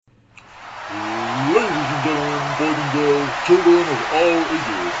there, children of all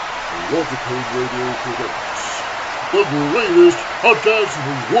ages, Waterpain Radio presents the greatest podcast in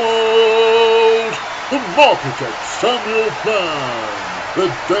the world, the Architect Samuel Plan, the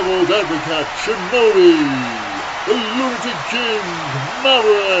Devil's Advocate Shinobi, the Lunatic King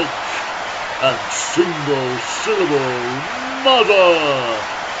Maverick, and Single Syllable Mother,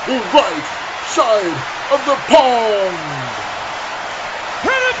 the right side of the pond.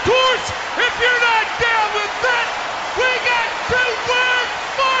 And of course, if you're not down with that, we got 2 words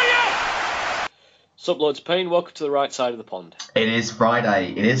for you! Sup, Lords of Pain, welcome to the right side of the pond. It is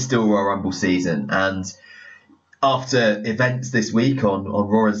Friday, it is still Royal Rumble season, and after events this week on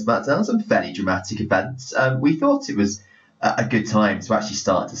Raw and SmackDown, some fairly dramatic events, we thought it was a good time to actually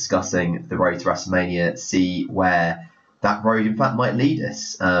start discussing the road to WrestleMania, see where that road in fact might lead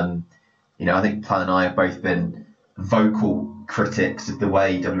us. I think Plan and I have both been vocal critics of the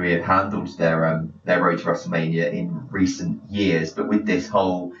way WWE have handled their road to WrestleMania in recent years, but with this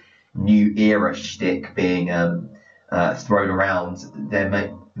whole new era shtick being thrown around,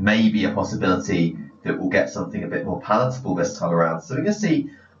 there may be a possibility that we'll get something a bit more palatable this time around. So we're going to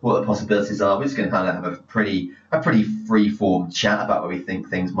see what the possibilities are. We're just going to kind of have a pretty free-form chat about where we think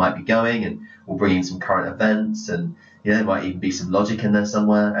things might be going, and we'll bring in some current events, and there might even be some logic in there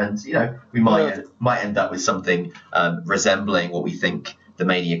somewhere, and we might end up with something resembling what we think the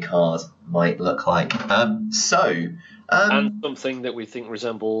Mania card might look like. And something that we think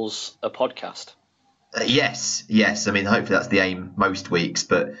resembles a podcast. Yes. I mean, hopefully that's the aim most weeks,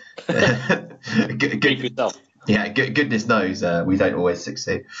 but Keep yourself. Yeah, goodness knows we don't always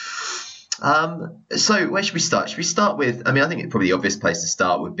succeed. So where should we start? Should we start with? I mean, I think probably the obvious place to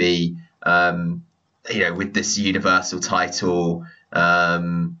start would be with this Universal title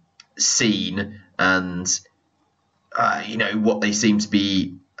scene and what they seem to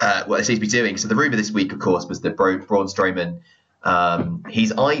be doing. So the rumor this week, of course, was that Braun Strowman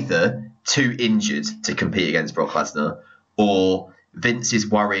he's either too injured to compete against Brock Lesnar, or Vince is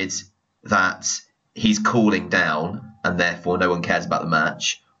worried that he's cooling down and therefore no one cares about the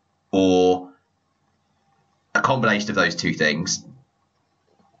match, or a combination of those two things,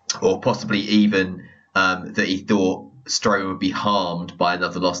 or possibly even that he thought Strowman would be harmed by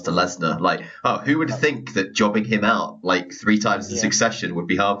another loss to Lesnar. Like, who would think that jobbing him out like 3 times in succession would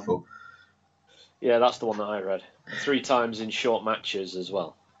be harmful? Yeah, that's the one that I read. 3 times in short matches as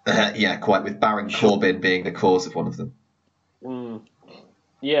well. Quite, with Baron Corbin being the cause of one of them. I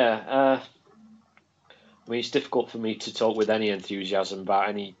mean, it's difficult for me to talk with any enthusiasm about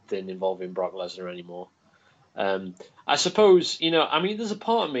anything involving Brock Lesnar anymore. I suppose, there's a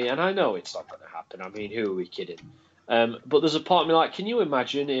part of me, and I know it's not going to happen. I mean, who are we kidding? But there's a part of me like, can you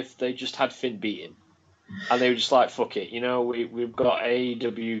imagine if they just had Finn beat him? And they were just like, fuck it, we've got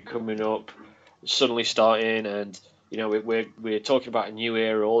AEW coming up, suddenly starting, and, we're talking about a new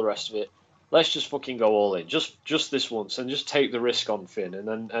era, all the rest of it. Let's just fucking go all in, just this once, and just take the risk on Finn,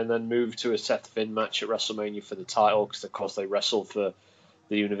 and then move to a Seth Finn match at WrestleMania for the title, because of course they wrestle for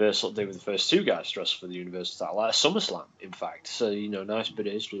the Universal. They were the first 2 guys to wrestle for the Universal title, like SummerSlam, in fact. So nice bit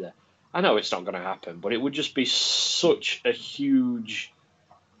of history there. I know it's not going to happen, but it would just be such a huge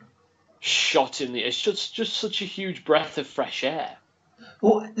shot in the. It's just such a huge breath of fresh air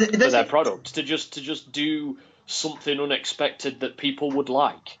for their product to just do something unexpected that people would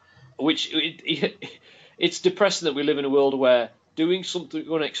like. Which it's depressing that we live in a world where doing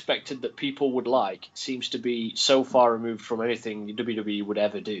something unexpected that people would like seems to be so far removed from anything WWE would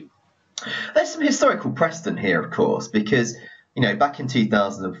ever do. There's some historical precedent here, of course, because back in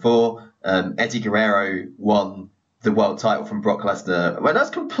 2004, Eddie Guerrero won the world title from Brock Lesnar. Well, that's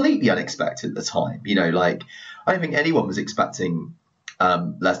completely unexpected at the time. I don't think anyone was expecting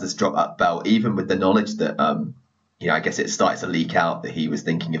Lesnar to drop that belt, even with the knowledge that. I guess it started to leak out that he was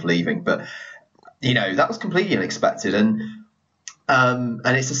thinking of leaving, but that was completely unexpected, and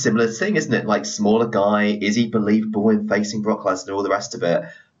it's a similar thing, isn't it? Like, smaller guy, is he believable in facing Brock Lesnar, all the rest of it?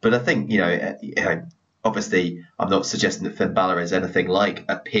 But I think obviously, I'm not suggesting that Finn Balor is anything like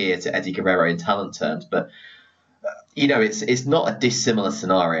a peer to Eddie Guerrero in talent terms, but it's not a dissimilar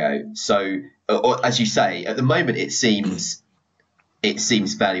scenario. So, or as you say, at the moment it seems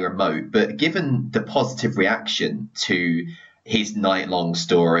fairly remote, but given the positive reaction to his night-long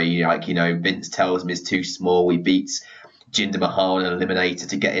story, Vince tells him he's too small, he beats Jinder Mahal in an eliminator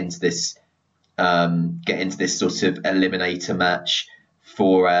to get into this sort of eliminator match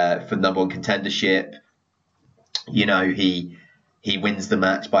for number 1 contendership. He wins the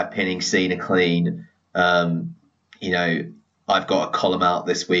match by pinning Cena clean. I've got a column out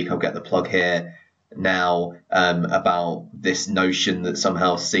this week, I'll get the plug here now, about this notion that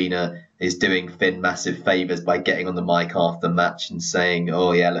somehow Cena is doing Finn massive favours by getting on the mic after the match and saying,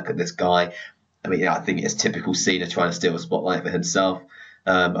 "Oh yeah, look at this guy." I mean, I think it's typical Cena trying to steal a spotlight for himself.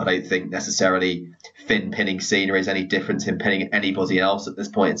 I don't think necessarily Finn pinning Cena is any different to him pinning anybody else at this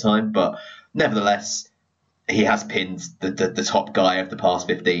point in time. But nevertheless, he has pinned the top guy of the past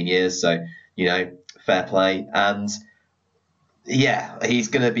 15 years. So, fair play. And yeah, he's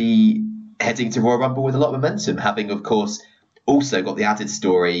going to be heading to Royal Rumble with a lot of momentum, having, of course, also got the added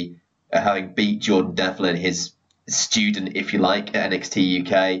story of having beat Jordan Devlin, his student, if you like, at NXT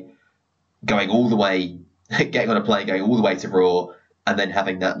UK, going all the way, getting on a plane, going all the way to Raw, and then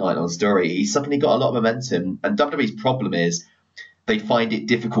having that night on story. He's suddenly got a lot of momentum. And WWE's problem is they find it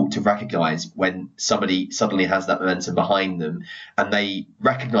difficult to recognise when somebody suddenly has that momentum behind them, and they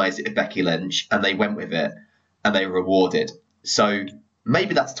recognised it at Becky Lynch, and they went with it, and they were rewarded. So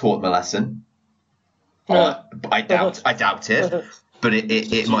maybe that's taught them a lesson. I doubt it, but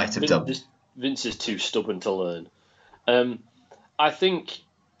it might have done. Vince is too stubborn to learn. I think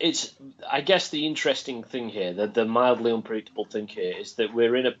I guess the interesting thing here, the mildly unpredictable thing here, is that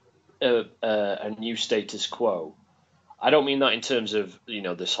we're in a new status quo. I don't mean that in terms of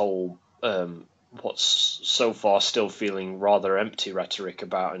this whole what's so far still feeling rather empty rhetoric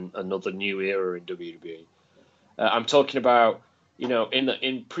about another new era in WWE. I'm talking about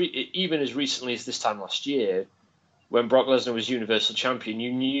even as recently as this time last year, when Brock Lesnar was Universal Champion,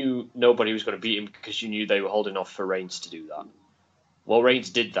 you knew nobody was going to beat him because you knew they were holding off for Reigns to do that. Well, Reigns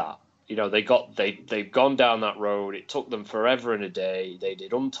did that. They've gone down that road. It took them forever and a day. They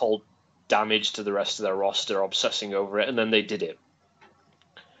did untold damage to the rest of their roster, obsessing over it, and then they did it.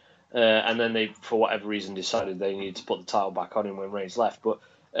 And then they, for whatever reason, decided they needed to put the title back on him when Reigns left. But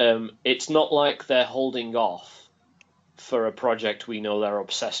it's not like they're holding off for a project we know they're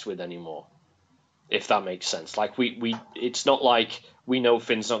obsessed with anymore, if that makes sense. Like it's not like we know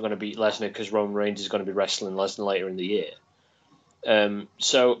Finn's not going to beat Lesnar because Roman Reigns is going to be wrestling Lesnar later in the year.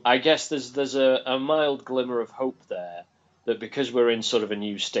 So I guess there's a mild glimmer of hope there that because we're in sort of a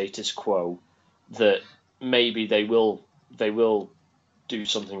new status quo, that maybe they will do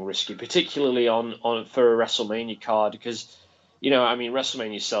something risky, particularly on for a WrestleMania card, because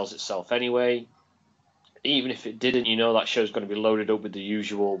WrestleMania sells itself anyway. Even if it didn't, that show's going to be loaded up with the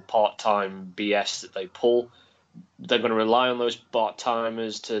usual part-time BS that they pull. They're going to rely on those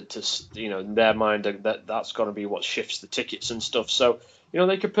part-timers to in their mind, that's going to be what shifts the tickets and stuff. So,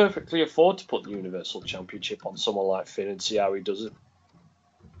 they could perfectly afford to put the Universal Championship on someone like Finn and see how he does it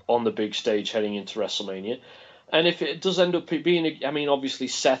on the big stage heading into WrestleMania. And if it does end up being, obviously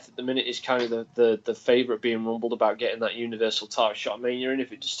Seth at the minute is kind of the favourite being rumbled about getting that Universal title shot at Mania, and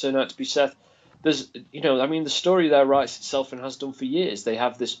if it does turn out to be Seth, there's, the story there writes itself and has done for years. They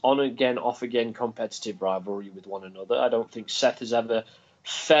have this on-again, off-again competitive rivalry with one another. I don't think Seth has ever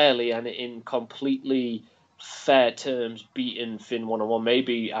fairly and in completely fair terms beaten Finn one-on-one,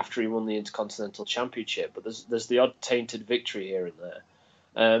 maybe after he won the Intercontinental Championship, but there's the odd tainted victory here and there.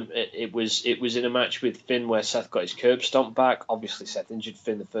 It was in a match with Finn where Seth got his curb stomped back. Obviously, Seth injured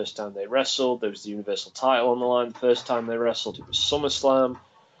Finn the first time they wrestled. There was the Universal title on the line the first time they wrestled. It was SummerSlam.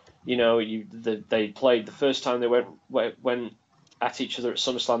 They played the first time they went at each other at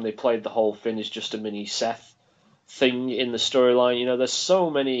SummerSlam. They played the whole Finn is just a mini Seth thing in the storyline. There's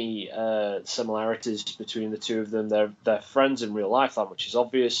so many similarities between the two of them. They're friends in real life, that much is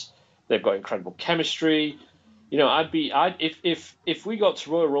obvious. They've got incredible chemistry. If we got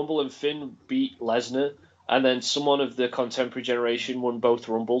to Royal Rumble and Finn beat Lesnar, and then someone of the contemporary generation won both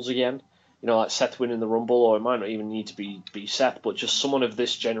Rumbles again. Like Seth winning the Rumble, or it might not even need to be Seth, but just someone of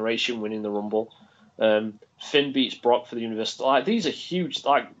this generation winning the Rumble. Finn beats Brock for the Universal. Like, these are huge.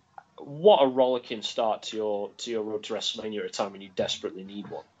 Like, what a rollicking start to your road to WrestleMania at a time when you desperately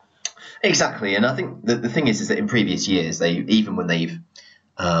need one. Exactly, and I think the thing is that in previous years, even when they've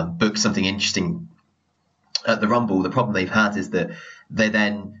booked something interesting at the Rumble, the problem they've had is that they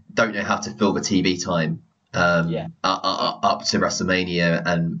then don't know how to fill the TV time. Up to WrestleMania,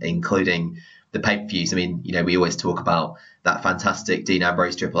 and including the pay-per-views. We always talk about that fantastic Dean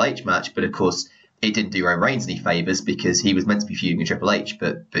Ambrose Triple H match, but of course it didn't do Roman Reigns any favours because he was meant to be feuding with Triple H,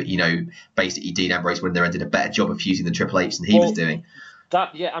 but basically Dean Ambrose went there and did a better job of feuding than Triple H than he was doing. That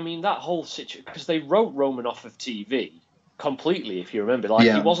whole situation, because they wrote Roman off of TV completely, if you remember.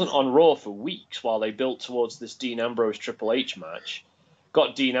 He wasn't on Raw for weeks while they built towards this Dean Ambrose Triple H match.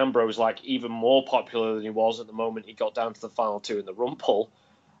 Got Dean Ambrose even more popular than he was at the moment he got down to the final two in the Rumble,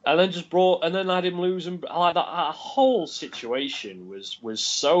 and then had him lose, and that whole situation was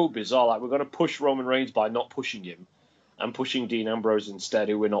so bizarre. Like, we're going to push Roman Reigns by not pushing him, and pushing Dean Ambrose instead,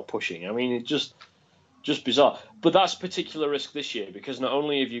 who we're not pushing. Just bizarre. But that's a particular risk this year because not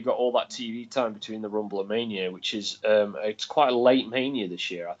only have you got all that TV time between the Rumble and Mania, which is it's quite a late Mania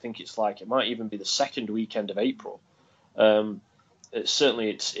this year. I think it might even be the second weekend of April. It's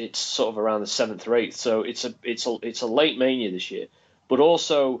sort of around the 7th or 8th, so it's a late Mania this year. But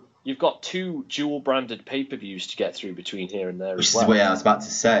also you've got 2 dual branded pay-per-views to get through between here and there Which as is well. where I was about to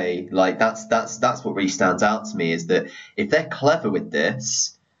say, like that's what really stands out to me is that if they're clever with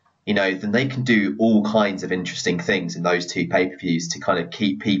this, then they can do all kinds of interesting things in those 2 pay-per-views to kind of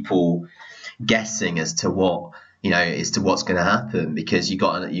keep people guessing as to what's going to happen, because you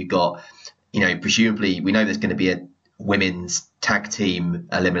got presumably we know there's going to be a women's tag team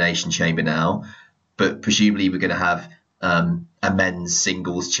elimination chamber now, but presumably we're going to have a men's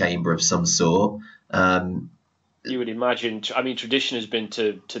singles chamber of some sort. You would imagine. I mean, tradition has been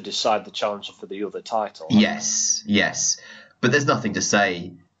to decide the challenger for the other title. Yes, but there's nothing to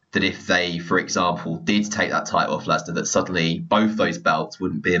say that if they, for example, did take that title off Lesnar, that suddenly both those belts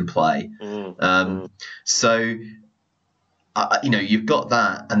wouldn't be in play. So, you've got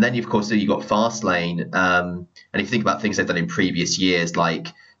that, and then of course you've got Fastlane. And if you think about things they've done in previous years, like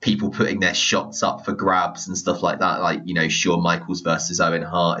people putting their shots up for grabs and stuff like that, like Shawn Michaels versus Owen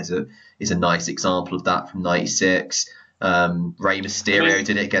Hart is a nice example of that from '96. Rey Mysterio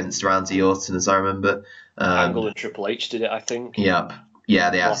did it against Randy Orton, as I remember. Angle and Triple H did it, I think. Yep.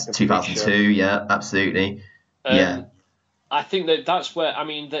 Yeah, they had 2002. Yeah, absolutely. I think that's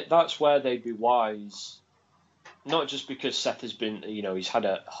where they'd be wise. Not just because Seth has been, he's had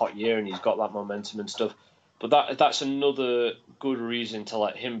a hot year and he's got that momentum and stuff, but that's another good reason to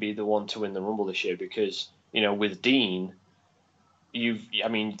let him be the one to win the Rumble this year, because with Dean, you've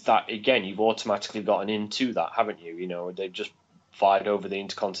automatically gotten into that, haven't you? They've just fight over the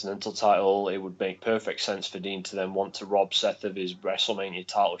Intercontinental title. It would make perfect sense for Dean to then want to rob Seth of his WrestleMania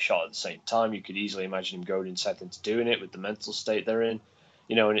title shot at the same time. You could easily imagine him goading Seth into doing it with the mental state they're in,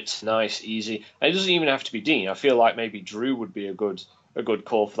 and it's nice, easy. And it doesn't even have to be Dean. I feel like maybe Drew would be a good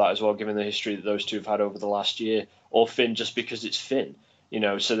call for that as well, given the history that those two have had over the last year, or Finn, just because it's Finn.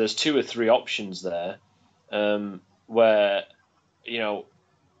 So there's 2 or 3 options there, where,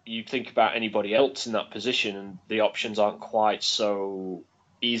 you think about anybody else in that position and the options aren't quite so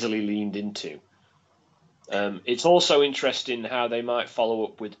easily leaned into. It's also interesting how they might follow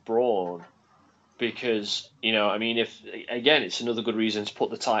up with Braun, because, it's another good reason to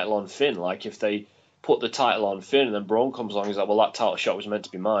put the title on Finn. Like, if they put the title on Finn and then Braun comes along and is like, well, that title shot was meant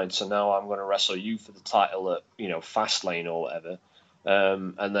to be mine, so now I'm going to wrestle you for the title at, Fastlane or whatever.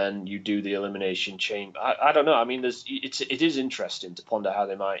 And then you do the elimination chamber. I don't know. I mean, it is interesting to ponder how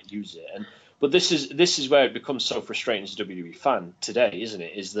they might use it. But this is where it becomes so frustrating as a WWE fan today, isn't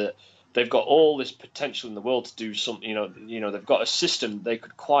it? Is that they've got all this potential in the world to do something. They've got a system they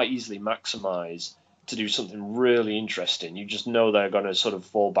could quite easily maximize to do something really interesting. You just know they're going to sort of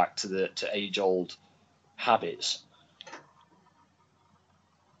fall back to age old habits.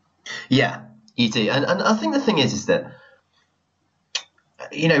 Yeah, you do. And I think the thing is that,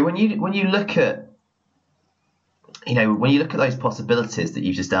 when you look at those possibilities that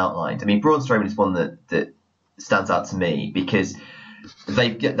you've just outlined, I mean, Braun Strowman is one that stands out to me, because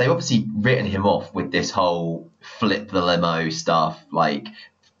they've obviously written him off with this whole flip the limo stuff, like,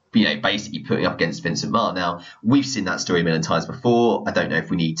 basically putting up against Vince McMahon. Now, we've seen that story a million times before. I don't know if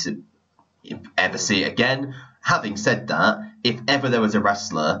we need to ever see it again. Having said that, if ever there was a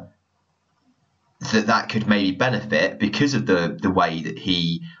wrestler that could maybe benefit because of the way that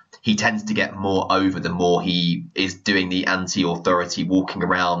he tends to get more over the more he is doing the anti-authority, walking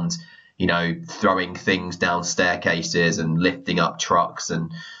around, throwing things down staircases and lifting up trucks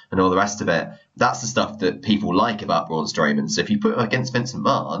and all the rest of it. That's the stuff that people like about Braun Strowman. So if you put him against Vince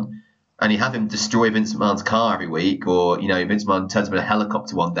McMahon and you have him destroy Vince McMahon's car every week, or, Vince McMahon turns him in a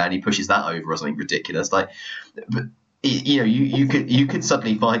helicopter one day and he pushes that over or something ridiculous, but you could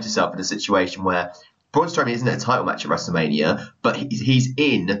suddenly find yourself in a situation where Braun Strowman isn't in a title match at WrestleMania, but he's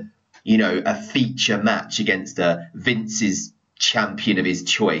in, a feature match against Vince's champion of his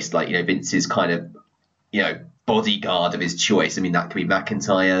choice, like, Vince's kind of, bodyguard of his choice. I mean, that could be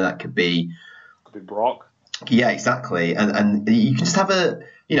McIntyre, that could be Brock. Yeah, exactly. And you can just have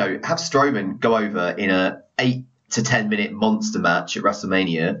have Strowman go over in a 8 to 10 minute monster match at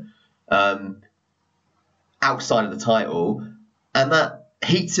WrestleMania, outside of the title, and that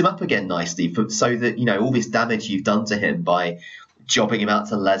heats him up again nicely, so that all this damage you've done to him by jobbing him out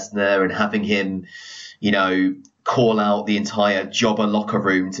to Lesnar and having him, call out the entire jobber locker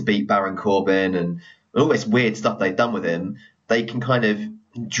room to beat Baron Corbin and all this weird stuff they've done with him, they can kind of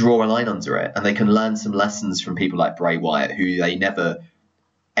draw a line under it, and they can learn some lessons from people like Bray Wyatt, who they never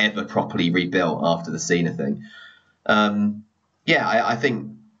ever properly rebuilt after the Cena thing. I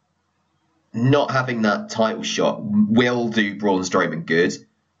think not having that title shot will do Braun Strowman good.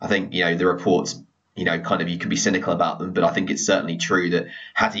 I think, the reports, kind of you can be cynical about them, but I think it's certainly true that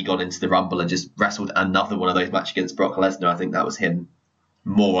had he gone into the Rumble and just wrestled another one of those matches against Brock Lesnar, I think that was him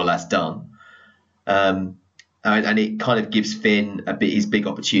more or less done. And it kind of gives Finn his big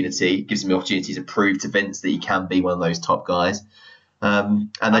opportunity, gives him the opportunity to prove to Vince that he can be one of those top guys. And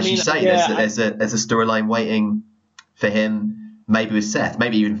as you say, there's a storyline waiting for him. Maybe with Seth,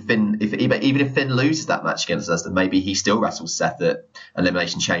 maybe even Finn. Even if Finn loses that match against Lesnar, maybe he still wrestles Seth at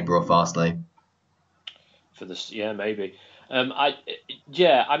Elimination Chamber or Fastlane. For this, maybe. I'm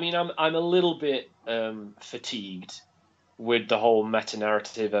a little bit fatigued with the whole meta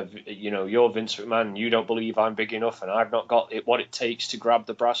narrative of you're Vince McMahon, you don't believe I'm big enough, and I've not got what it takes to grab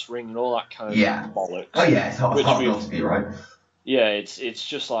the brass ring and all that kind of bollocks. Oh yeah, it's hard not to be right. Yeah, it's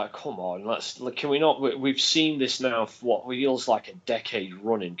just like, come on, can we not? We've seen this now for what feels like a decade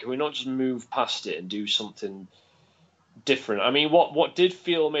running. Can we not just move past it and do something different? I mean, what did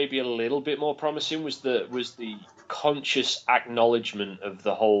feel maybe a little bit more promising was the conscious acknowledgement of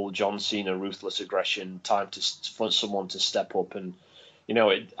the whole John Cena ruthless aggression, time for someone to step up, and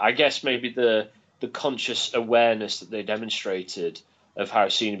I guess maybe the conscious awareness that they demonstrated of how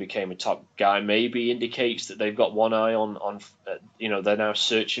Cena became a top guy maybe indicates that they've got one eye on they're now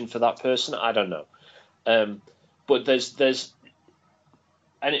searching for that person. I don't know. But there's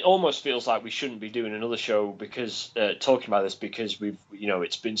and it almost feels like we shouldn't be doing another show because talking about this because we've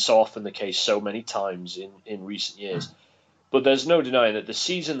it's been so often the case so many times in recent years. But there's no denying that the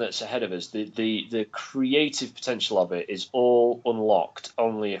season that's ahead of us, the creative potential of it is all unlocked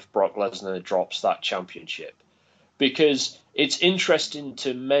only if Brock Lesnar drops that championship. Because it's interesting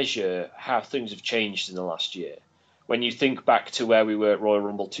to measure how things have changed in the last year. When you think back to where we were at Royal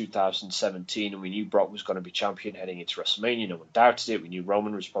Rumble 2017 and we knew Brock was going to be champion heading into WrestleMania, no one doubted it. We knew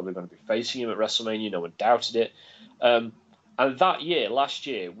Roman was probably going to be facing him at WrestleMania, no one doubted it. And that year, last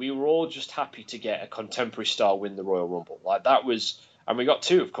year, we were all just happy to get a contemporary star win the Royal Rumble. Like that was, and we got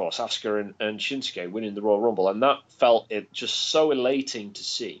two, of course, Asuka and Shinsuke winning the Royal Rumble. And that felt just so elating to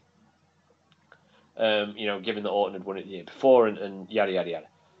see. Given that Orton had won it the year before and yada, yada,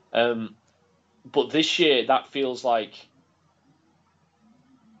 yada. But this year, that feels like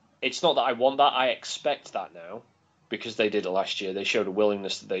it's not that I want that. I expect that now because they did it last year. They showed a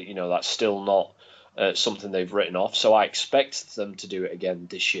willingness that that's still not something they've written off. So I expect them to do it again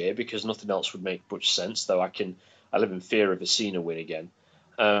this year because nothing else would make much sense, though I live in fear of a Cena win again.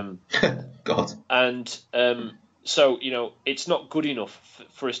 God. And so, it's not good enough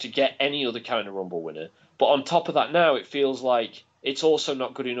for us to get any other kind of Rumble winner. But on top of that now, it feels like it's also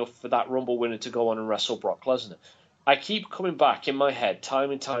not good enough for that Rumble winner to go on and wrestle Brock Lesnar. I keep coming back in my head time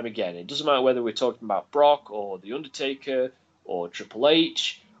and time again. It doesn't matter whether we're talking about Brock or The Undertaker or Triple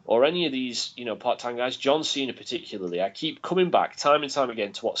H or any of these, part-time guys, John Cena particularly. I keep coming back time and time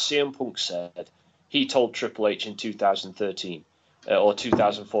again to what CM Punk said he told Triple H in 2013 or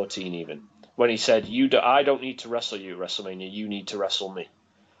 2014 even. When he said, I don't need to wrestle you at WrestleMania, you need to wrestle me.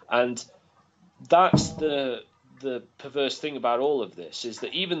 And that's the perverse thing about all of this, is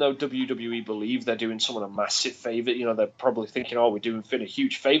that even though WWE believe they're doing someone a massive favour, they're probably thinking, we're doing Finn a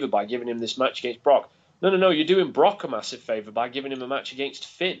huge favour by giving him this match against Brock. No, you're doing Brock a massive favour by giving him a match against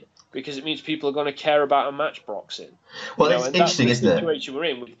Finn, because it means people are going to care about a match Brock's in. Well, it's interesting, isn't it? That's the situation we're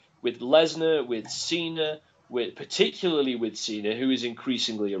in with Lesnar, with Cena, particularly with Cena, who is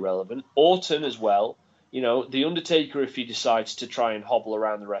increasingly irrelevant. Orton as well. The Undertaker, if he decides to try and hobble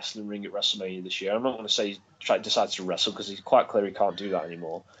around the wrestling ring at WrestleMania this year, I'm not going to say he decides to wrestle because he's quite clear he can't do that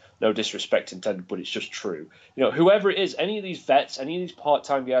anymore. No disrespect intended, but it's just true. Whoever it is, any of these vets, any of these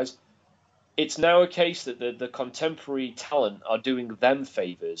part-time guys, it's now a case that the contemporary talent are doing them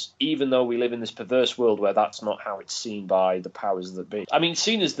favours, even though we live in this perverse world where that's not how it's seen by the powers that be. I mean,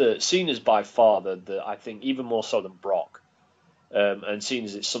 Cena's by far the I think even more so than Brock, and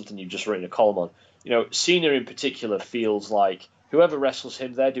Cena's it's something you've just written a column on. Cena in particular feels like whoever wrestles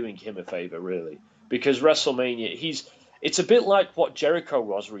him, they're doing him a favour, really. Because WrestleMania, it's a bit like what Jericho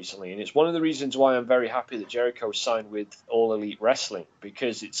was recently, and it's one of the reasons why I'm very happy that Jericho signed with All Elite Wrestling,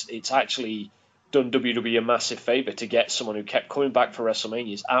 because it's actually done WWE a massive favour to get someone who kept coming back for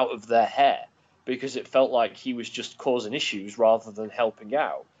WrestleManias out of their hair, because it felt like he was just causing issues rather than helping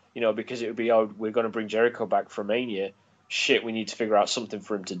out. Because it would be, we're going to bring Jericho back for Mania, shit, we need to figure out something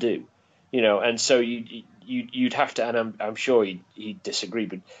for him to do. And so you'd have to, and I'm sure he'd disagree,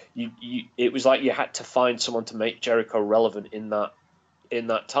 but it was like you had to find someone to make Jericho relevant in that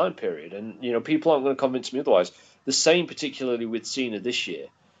time period, and people aren't going to convince me otherwise. The same, particularly with Cena this year.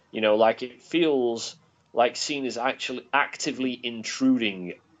 Like it feels like Cena's actually actively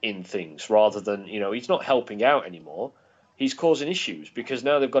intruding in things rather than, he's not helping out anymore. He's causing issues because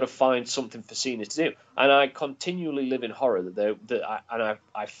now they've got to find something for Cena to do. And I continually live in horror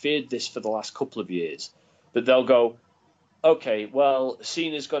I feared this for the last couple of years, that they'll go, okay, well,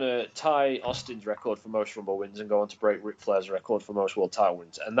 Cena's going to tie Austin's record for most Rumble wins and go on to break Ric Flair's record for most world title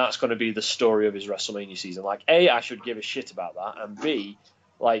wins. And that's going to be the story of his WrestleMania season. Like, A, I should give a shit about that. And B,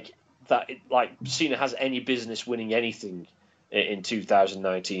 Cena has any business winning anything in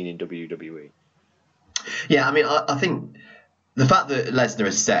 2019 in WWE. Yeah, I mean, I think the fact that Lesnar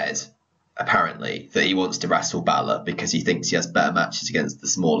has said, apparently, that he wants to wrestle Balor because he thinks he has better matches against the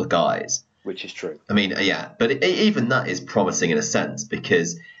smaller guys. Which is true. I mean, yeah, but even that is promising in a sense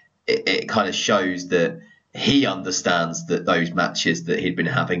because it kind of shows that he understands that those matches that he'd been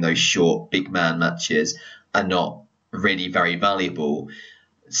having, those short big man matches, are not really very valuable.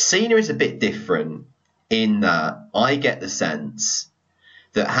 Cena is a bit different in that I get the sense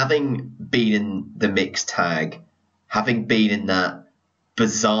that having been in the mixed tag, having been in that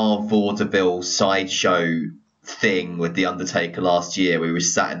bizarre vaudeville sideshow thing with The Undertaker last year, where he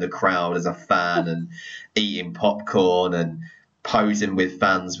was sat in the crowd as a fan and eating popcorn and posing with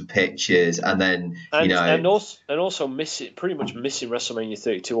fans for pictures, and then and also pretty much missing WrestleMania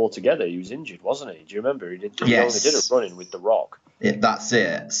 32 altogether. He was injured, wasn't he? Do you remember? He only did a run-in with The Rock. Yeah, that's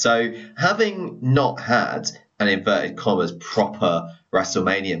it. So having not had an inverted commas proper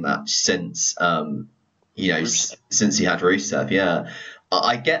WrestleMania match since since he had Rusev, yeah,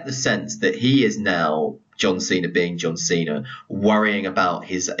 I get the sense that he is now John Cena being John Cena, worrying about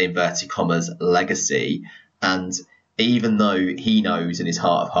his inverted commas legacy. And even though he knows in his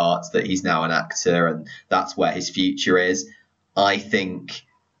heart of hearts that he's now an actor and that's where his future is, I think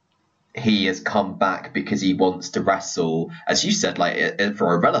he has come back because he wants to wrestle, as you said, like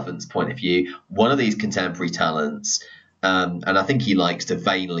for a relevance point of view, one of these contemporary talents. And I think he likes to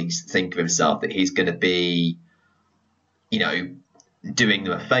vainly think of himself that he's going to be, doing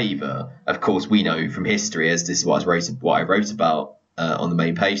them a favour. Of course, we know from history, as this is what I wrote about on the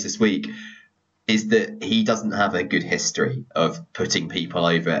main page this week, is that he doesn't have a good history of putting people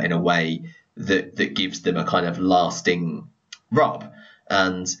over in a way that gives them a kind of lasting rub.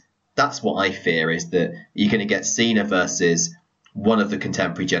 And that's what I fear, is that you're going to get Cena versus one of the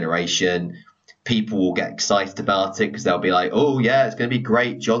contemporary generation. People will get excited about it because they'll be like, oh, yeah, it's going to be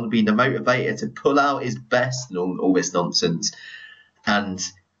great. John will be the motivator to pull out his best and all this nonsense. And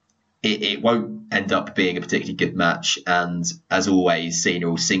it won't end up being a particularly good match. And as always, Cena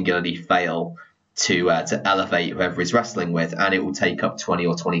will singularly fail to elevate whoever he's wrestling with. And it will take up 20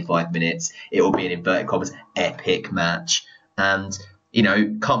 or 25 minutes. It will be an inverted commas epic match. And,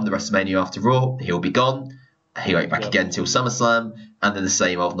 come the WrestleMania after Raw, he'll be gone. He won't back again till SummerSlam. And then the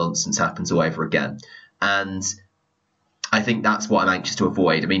same old nonsense happens all over again. And I think that's what I'm anxious to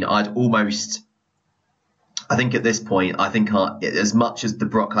avoid. I mean, I think at this point, as much as the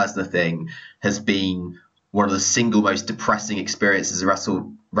Brock Lesnar thing has been one of the single most depressing experiences as a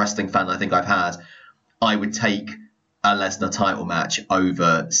wrestling fan I think I've had, I would take a Lesnar title match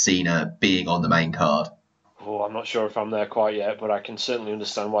over Cena being on the main card. Oh, I'm not sure if I'm there quite yet, but I can certainly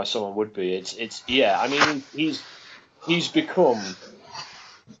understand why someone would be. It's I mean, he's become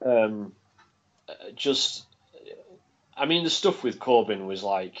I mean, the stuff with Corbin was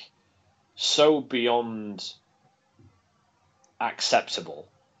like so beyond acceptable,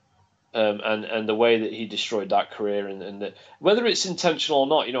 and the way that he destroyed that career, and whether it's intentional or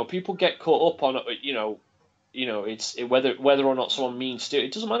not, people get caught up on it. Whether or not someone means to do it.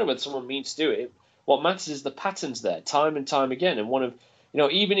 It doesn't matter whether someone means to do it. What matters is the patterns there, time and time again. And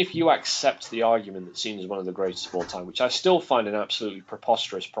even if you accept the argument that Cena is one of the greatest of all time, which I still find an absolutely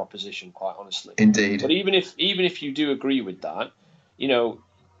preposterous proposition, quite honestly. Indeed. But even if you do agree with that, you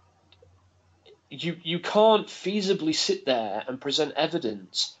can't feasibly sit there and present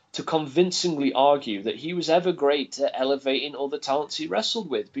evidence to convincingly argue that he was ever great at elevating other talents he wrestled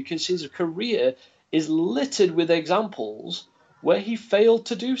with, because his career is littered with examples where he failed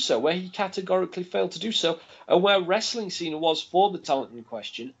to do so, where he categorically failed to do so, and where wrestling Cena was, for the talent in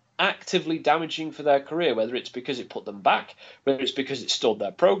question, actively damaging for their career, whether it's because it put them back, whether it's because it stalled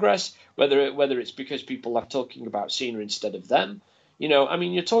their progress, whether it's because people are talking about Cena instead of them.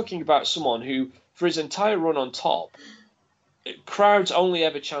 You're talking about someone who, for his entire run on top, crowds only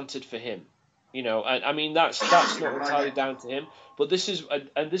ever chanted for him. I mean that's not entirely down to him, but this is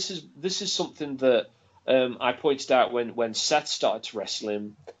something that I pointed out when Seth started to wrestle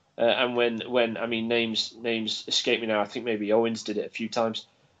him, and when names escape me now. I think maybe Owens did it a few times.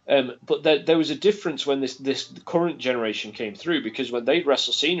 But there was a difference when this current generation came through, because when they'd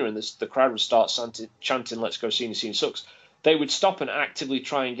wrestle Cena and the crowd would start chanting "Let's go Cena, Cena sucks," they would stop and actively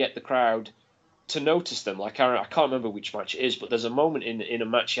try and get the crowd to notice them. Like, I can't remember which match it is, but there's a moment in a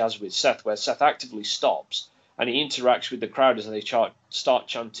match he has with Seth where Seth actively stops and he interacts with the crowd as they start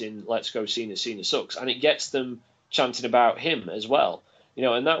chanting "Let's go Cena, Cena sucks," and it gets them chanting about him as well.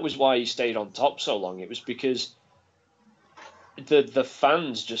 And that was why he stayed on top so long. It was because the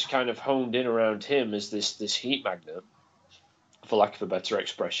fans just kind of honed in around him as this heat magnet, for lack of a better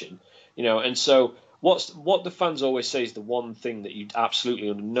expression. And so what the fans always say is the one thing that you absolutely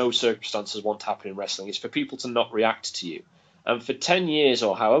under no circumstances want to happen in wrestling is for people to not react to you. And for 10 years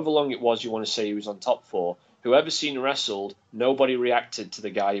or however long it was you want to say he was on top for, whoever Cena wrestled, nobody reacted to the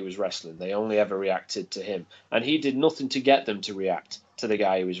guy he was wrestling. They only ever reacted to him. And he did nothing to get them to react to the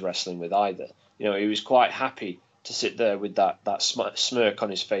guy he was wrestling with either. He was quite happy to sit there with that smirk on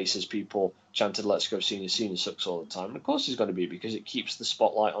his face as people chanted "Let's go Cena, Cena sucks" all the time. And of course he's going to be, because it keeps the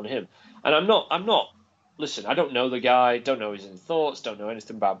spotlight on him. And I'm not. Listen, I don't know the guy, don't know his thoughts, don't know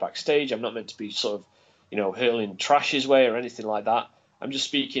anything about backstage. I'm not meant to be sort of, hurling trash his way or anything like that. I'm just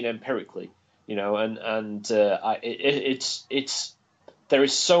speaking empirically, there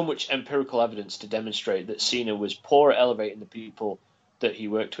is so much empirical evidence to demonstrate that Cena was poor at elevating the people that he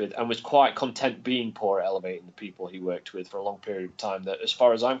worked with, and was quite content being poor at elevating the people he worked with for a long period of time. That, as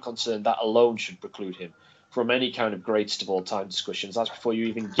far as I'm concerned, that alone should preclude him from any kind of greatest of all time discussions. That's before you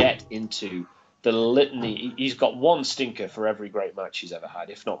even get into the litany. He's got one stinker for every great match he's ever had,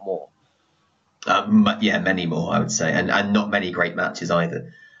 if not more. Many more, I would say, and not many great matches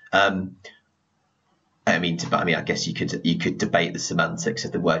either. I guess you could debate the semantics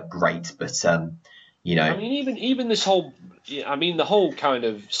of the word great, but even this whole, the whole kind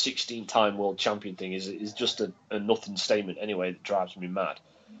of 16-time world champion thing is just a nothing statement anyway that drives me mad.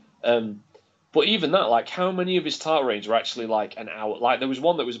 But even that, like, how many of his title reigns were actually like an hour? Like, there was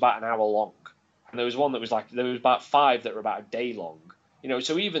one that was about an hour long, and there was one that was there was about 5 that were about a day long.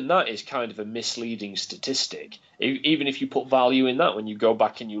 So even that is kind of a misleading statistic. Even if you put value in that, when you go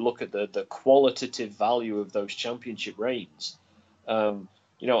back and you look at the qualitative value of those championship reigns, a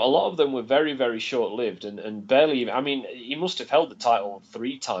lot of them were very, very short-lived and barely. He must have held the title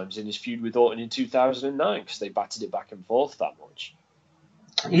 3 times in his feud with Orton in 2009, because they batted it back and forth that much.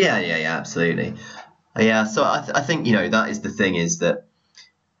 Yeah, absolutely. Yeah, so I think that is the thing, is that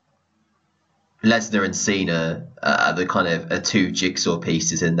Lesnar and Cena are the kind of 2 jigsaw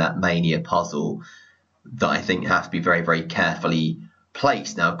pieces in that Mania puzzle that I think have to be very, very carefully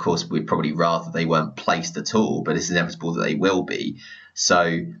placed. Now, of course, we'd probably rather they weren't placed at all, but it's inevitable that they will be.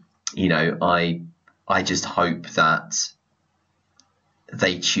 So, I just hope that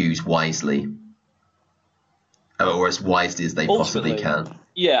they choose wisely, or as wisely as they possibly can.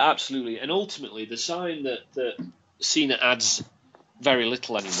 Yeah, absolutely. And ultimately, the sign that Cena adds very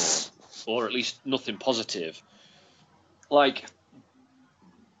little anymore, or at least nothing positive. Like,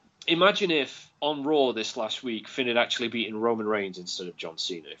 imagine if on Raw this last week, Finn had actually beaten Roman Reigns instead of John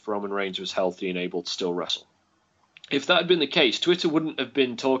Cena, if Roman Reigns was healthy and able to still wrestle. If that had been the case, Twitter wouldn't have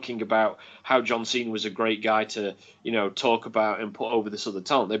been talking about how John Cena was a great guy to, talk about and put over this other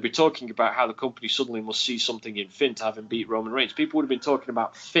talent. They'd be talking about how the company suddenly must see something in Finn to have him beat Roman Reigns. People would have been talking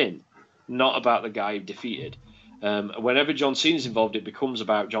about Finn, not about the guy he defeated. Whenever John Cena's involved, it becomes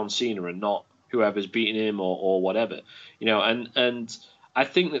about John Cena and not whoever's beating him or whatever. And I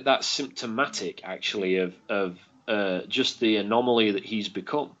think that that's symptomatic, actually, of just the anomaly that he's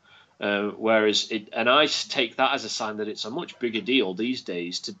become. And I take that as a sign that it's a much bigger deal these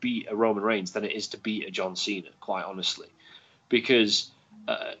days to beat a Roman Reigns than it is to beat a John Cena, quite honestly. Because,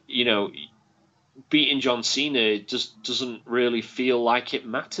 beating John Cena just doesn't really feel like it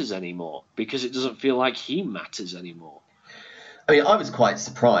matters anymore, because it doesn't feel like he matters anymore. I was quite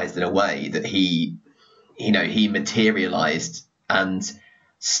surprised in a way that he materialized and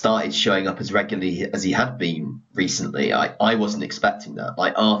started showing up as regularly as he had been recently. I wasn't expecting that.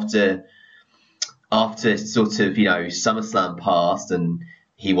 Like, after sort of, SummerSlam passed and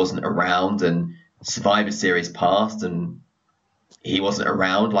he wasn't around, and Survivor Series passed and he wasn't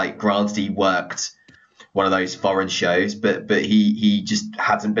around. Like, granted, he worked one of those foreign shows, but he just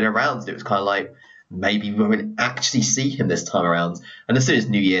hadn't been around. And it was kind of like, maybe we won't actually see him this time around. And as soon as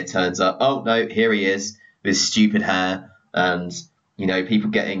New Year turns up, oh no, here he is with his stupid hair, and people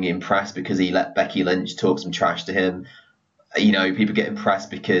getting impressed because he let Becky Lynch talk some trash to him. People get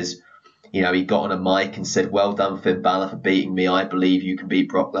impressed because he got on a mic and said, "Well done, Finn Balor, for beating me. I believe you can beat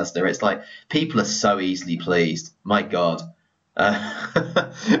Brock Lesnar." It's like, people are so easily pleased. My God.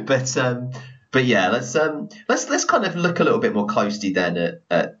 But But yeah, let's kind of look a little bit more closely then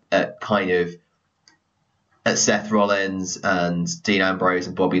at kind of at Seth Rollins and Dean Ambrose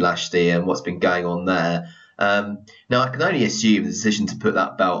and Bobby Lashley and what's been going on there. Now I can only assume the decision to put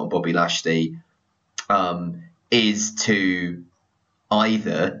that belt on Bobby Lashley is to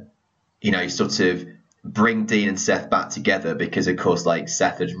either, sort of bring Dean and Seth back together, because of course, like,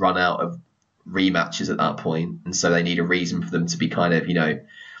 Seth had run out of rematches at that point, and so they need a reason for them to be kind of,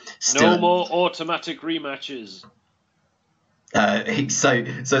 still... No more automatic rematches.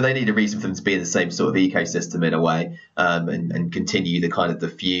 So they need a reason for them to be in the same sort of ecosystem in a way, and continue the kind of the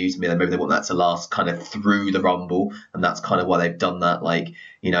feud. Maybe they want that to last kind of through the Rumble, and that's kind of why they've done that. Like,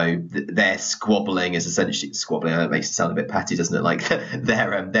 their squabbling is essentially squabbling. It makes it sound a bit petty, doesn't it? Like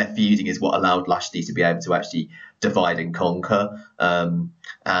their feuding is what allowed Lashley to be able to actually divide and conquer. And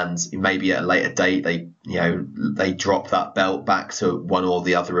maybe at a later date they drop that belt back to one or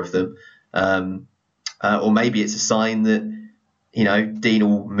the other of them, or maybe it's a sign that Dean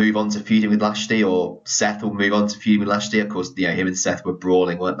will move on to feuding with Lashley, or Seth will move on to feuding with Lashley. Of course, him and Seth were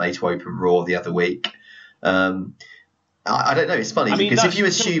brawling, weren't they, to open Raw the other week? I don't know. It's funny because if you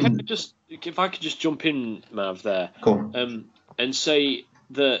assume, if I could just jump in, Mav, there, cool. And say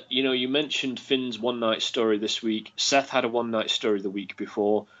that you mentioned Finn's one night story this week. Seth had a one night story the week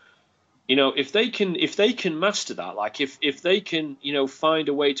before. If they can master that, like if they can, find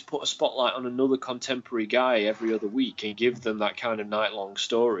a way to put a spotlight on another contemporary guy every other week and give them that kind of night-long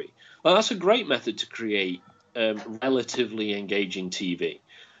story, well, that's a great method to create relatively engaging TV.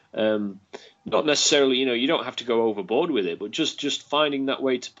 Not necessarily, you don't have to go overboard with it, but just finding that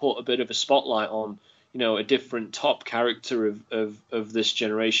way to put a bit of a spotlight on, a different top character of this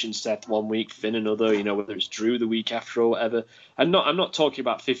generation. Seth one week, Finn another, whether it's Drew the week after or whatever. I'm not talking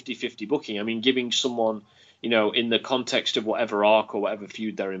about 50-50 booking. I mean, giving someone, in the context of whatever arc or whatever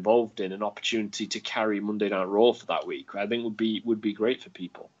feud they're involved in, an opportunity to carry Monday Night Raw for that week, I think would be great for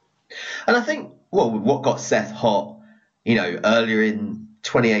people. And I think, what got Seth hot, earlier in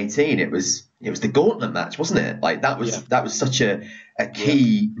 2018, it was the gauntlet match, wasn't it? Like that was such a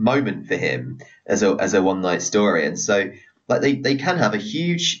key moment for him as a one night story, and so like they can have a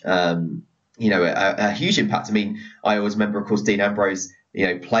huge a huge impact. I mean, I always remember, of course, Dean Ambrose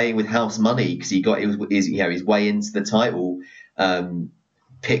playing with house money because he got his way into the title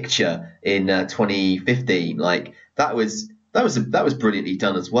picture in 2015. Like that was brilliantly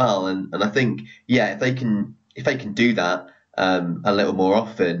done as well, and I think if they can do that a little more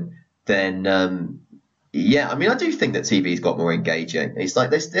often, then I mean, I do think that TV's got more engaging. It's like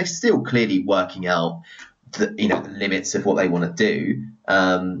they're still clearly working out the limits of what they want to do,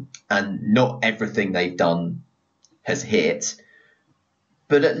 and not everything they've done has hit,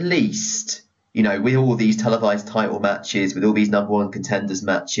 but at least with all these televised title matches, with all these number one contenders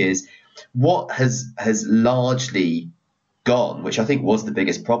matches, what has largely gone, which I think was the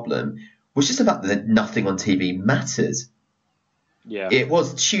biggest problem, was just the fact that nothing on TV matters. Yeah, it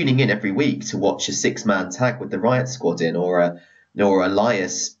was tuning in every week to watch a 6-man tag with the Riot Squad in, or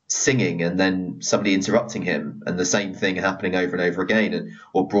Elias singing and then somebody interrupting him, and the same thing happening over and over again,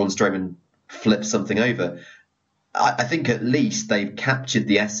 or Braun Strowman flips something over. I think at least they've captured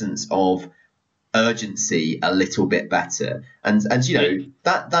the essence of urgency a little bit better, and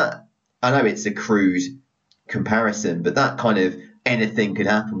that I know it's a crude comparison, but that kind of anything could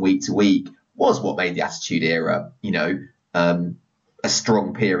happen week to week was what made the Attitude Era, a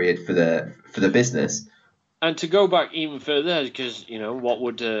strong period for the business. And to go back even further, because what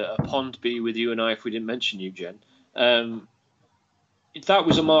would a pond be with you and I if we didn't mention New Gen? That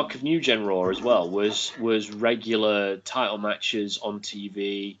was a mark of New Gen Raw as well. Was regular title matches on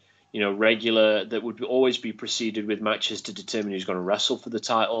TV. Regular that would always be preceded with matches to determine who's going to wrestle for the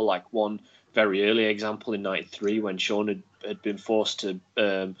title. Like one very early example in '93 when Shawn had been forced to.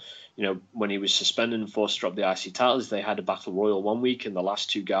 When he was suspended and forced to drop the IC titles, they had a battle royal one week, and the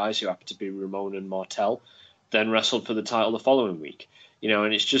last two guys, who happened to be Ramon and Martel, then wrestled for the title the following week.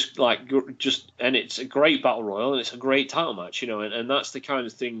 And it's just and it's a great battle royal, and it's a great title match, and that's the kind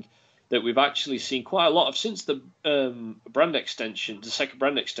of thing that we've actually seen quite a lot of since the brand extension, the second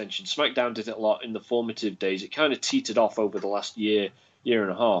brand extension. SmackDown did it a lot in the formative days. It kind of teetered off over the last year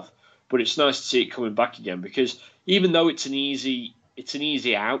and a half, but it's nice to see it coming back again, because even though it's an easy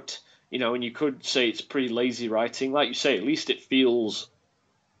out, and you could say it's pretty lazy writing. Like you say, at least it feels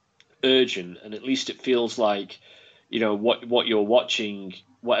urgent, and at least it feels like, what you're watching,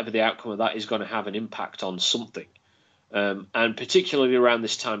 whatever the outcome of that is, going to have an impact on something. And particularly around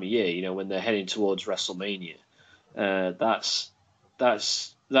this time of year, when they're heading towards WrestleMania, that's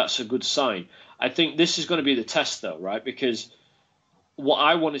a good sign. I think this is going to be the test, though, right? Because what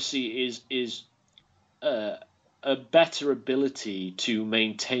I want to see is a better ability to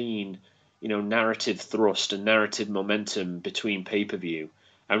maintain, narrative thrust and narrative momentum between pay-per-view.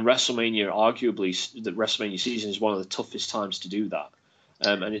 And WrestleMania, arguably, the WrestleMania season is one of the toughest times to do that.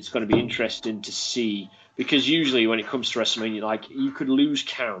 And it's going to be interesting to see, because usually when it comes to WrestleMania, like, you could lose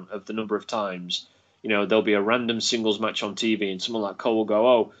count of the number of times, there'll be a random singles match on TV and someone like Cole will go,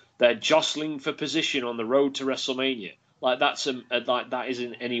 oh, they're jostling for position on the road to WrestleMania. Like, that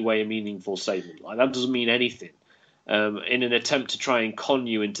isn't in any way a meaningful statement. Like, that doesn't mean anything. In an attempt to try and con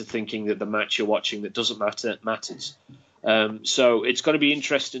you into thinking that the match you're watching that doesn't matters. So it's going to be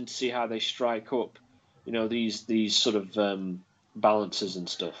interesting to see how they strike up, these sort of balances and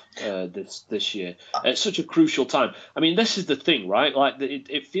stuff this year. It's such a crucial time. I mean, this is the thing, right? Like,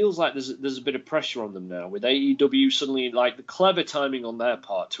 it feels like there's a bit of pressure on them now with AEW suddenly, like, the clever timing on their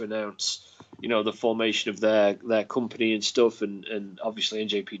part to announce, the formation of their company and stuff, and obviously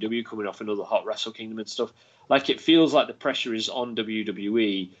NJPW coming off another hot Wrestle Kingdom and stuff. Like, it feels like the pressure is on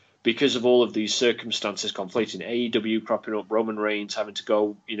WWE because of all of these circumstances conflating. AEW cropping up, Roman Reigns having to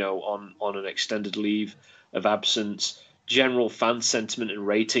go, on an extended leave of absence, general fan sentiment and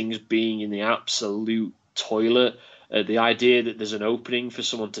ratings being in the absolute toilet. The idea that there's an opening for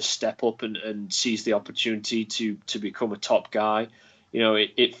someone to step up and seize the opportunity to become a top guy.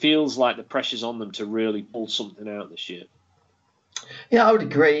 It feels like the pressure's on them to really pull something out this year. Yeah, I would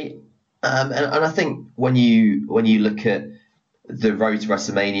agree. And I think when you look at the road to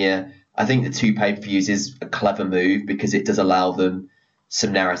WrestleMania, I think the two pay-per-views is a clever move because it does allow them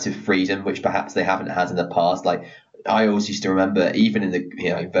some narrative freedom, which perhaps they haven't had in the past. Like, I always used to remember, even in the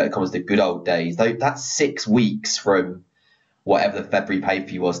inverted commas, the good old days, that's 6 weeks from whatever the February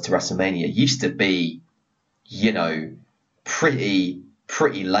pay-per-view was to WrestleMania used to be, pretty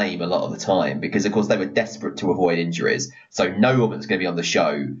lame a lot of the time because, of course, they were desperate to avoid injuries. So no one that's going to be on the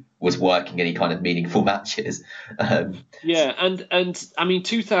show was working any kind of meaningful matches. Yeah, and I mean,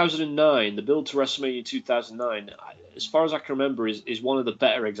 2009, the build to WrestleMania 2009, as far as I can remember, is one of the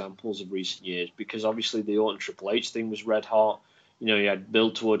better examples of recent years because obviously the Orton Triple H thing was red hot. You had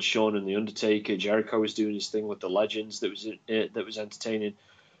build towards Shawn and The Undertaker. Jericho was doing his thing with the Legends that was entertaining.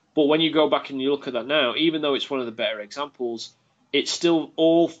 But when you go back and you look at that now, even though it's one of the better examples, it still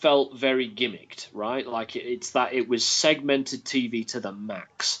all felt very gimmicked, right? Like it was segmented TV to the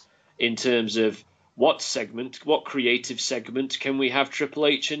max in terms of what creative segment can we have Triple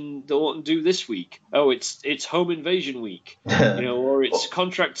H and Orton do this week? Oh, it's home invasion week, or it's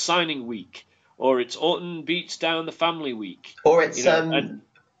contract signing week, or it's Orton beats down the family week, or it's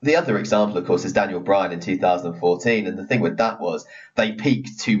the other example, of course, is Daniel Bryan in 2014, and the thing with that was they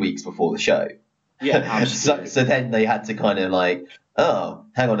peaked 2 weeks before the show. Yeah, absolutely. so then they had to kind of like, oh,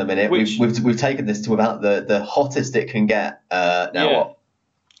 hang on a minute, we've taken this to about the hottest it can get. Now what?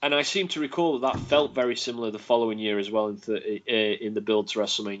 And I seem to recall that felt very similar the following year as well in the build to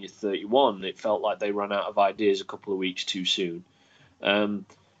WrestleMania 31. It felt like they ran out of ideas a couple of weeks too soon.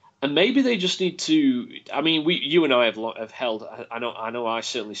 And maybe they just need to. I mean, you and I have held. I know. I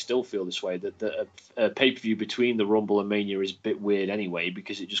certainly still feel this way. That a pay per view between the Rumble and Mania is a bit weird anyway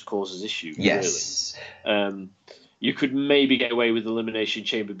because it just causes issues. Yes. Really. You could maybe get away with Elimination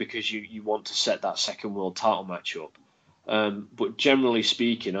Chamber because you want to set that second world title match up. But generally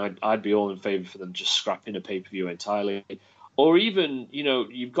speaking, I'd be all in favour for them just scrapping a pay per view entirely. Or even,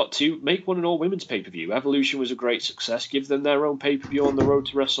 you've got to make one an all-women's pay-per-view. Evolution was a great success. Give them their own pay-per-view on the road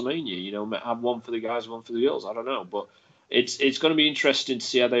to WrestleMania. Have one for the guys, one for the girls. I don't know. But it's going to be interesting to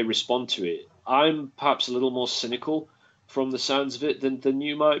see how they respond to it. I'm perhaps a little more cynical from the sounds of it than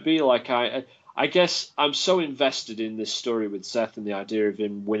you might be. Like, I guess I'm so invested in this story with Seth and the idea of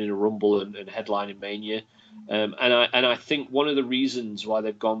him winning a Rumble and headlining Mania. And I think one of the reasons why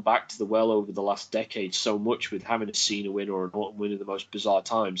they've gone back to the well over the last decade so much with having a Cena win or an Orton win in the most bizarre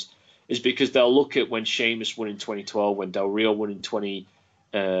times is because they'll look at when Sheamus won in 2012, when Del Rio won in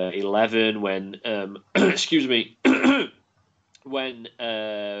 2011, when when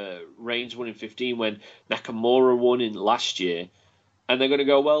Reigns won in 15, when Nakamura won in last year, and they're going to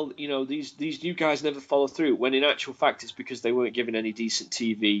go, well, these new guys never follow through. When in actual fact, it's because they weren't given any decent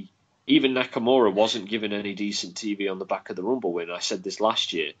TV. Even Nakamura wasn't given any decent TV on the back of the Rumble win. I said this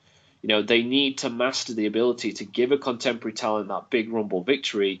last year. They need to master the ability to give a contemporary talent that big Rumble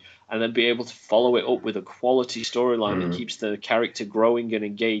victory and then be able to follow it up with a quality storyline that keeps the character growing and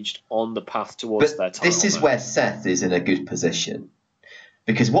engaged on the path towards their title. This is where Seth is in a good position.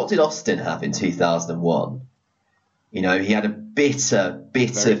 Because what did Austin have in 2001? He had a bitter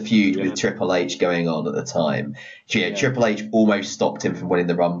feud with Triple H going on at the time. Triple H almost stopped him from winning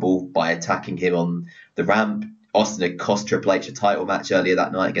the Rumble by attacking him on the ramp. Austin had cost Triple H a title match earlier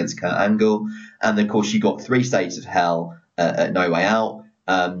that night against Kurt Angle. And of course, you got 3 stages of hell at No Way Out.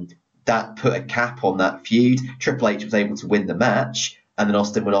 That put a cap on that feud. Triple H was able to win the match, and then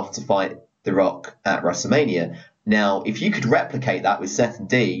Austin went off to fight The Rock at WrestleMania. Now, if you could replicate that with Seth and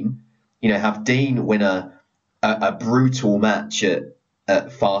Dean, have Dean win a brutal match at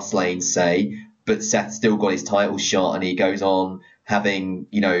Fastlane, say, but Seth still got his title shot, and he goes on having,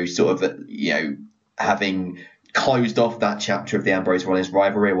 having closed off that chapter of the Ambrose Rollins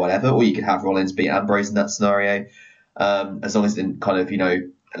rivalry or whatever, or you could have Rollins beat Ambrose in that scenario, as long as it didn't kind of,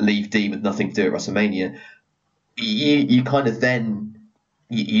 leave Dean with nothing to do at WrestleMania. You kind of then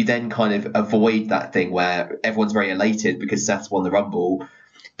you then kind of avoid that thing where everyone's very elated because Seth's won the Rumble,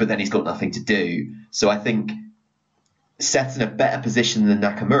 but then he's got nothing to do. So I think Seth's in a better position than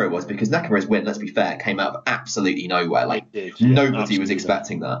Nakamura was, because Nakamura's win, let's be fair, came out of absolutely nowhere. Nobody was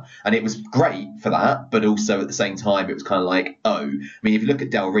expecting that. And it was great for that, but also at the same time, it was kind of like, oh, I mean, if you look at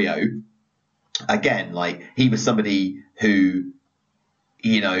Del Rio, again, he was somebody who,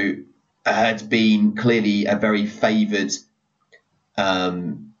 had been clearly a very favoured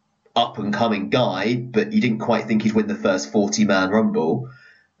up-and-coming guy, but you didn't quite think he'd win the first 40-man Rumble.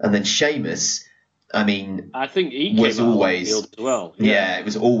 And then Sheamus, I think he was came always out as well. Yeah, it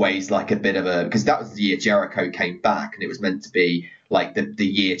was always like a bit of a, because that was the year Jericho came back, and it was meant to be like the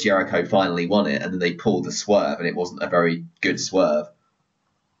year Jericho finally won it, and then they pulled the swerve, and it wasn't a very good swerve.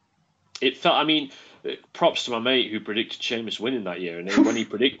 It felt, props to my mate who predicted Sheamus winning that year, and when he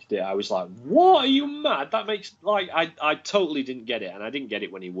predicted it, I was like, "What? Are you mad? That makes I totally didn't get it, and I didn't get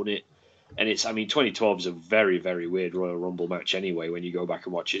it when he won it." And it's, 2012 is a very, very weird Royal Rumble match anyway. When you go back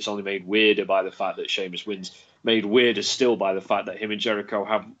and watch it, it's only made weirder by the fact that Sheamus wins. Made weirder still by the fact that him and Jericho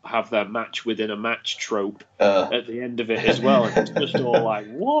have their match within a match trope at the end of it as well. And it's just all like,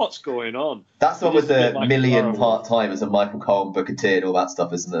 what's going on? That's the one with the million part-timers and Michael Cole and Booker T and all that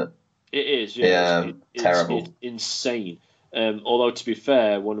stuff, isn't it? It is, yeah. Terrible. It's insane. Although, to be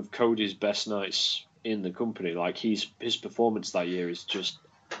fair, one of Cody's best nights in the company, his performance that year is just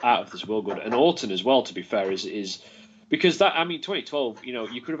out of this world good. And Orton as well, to be fair, is because that, 2012,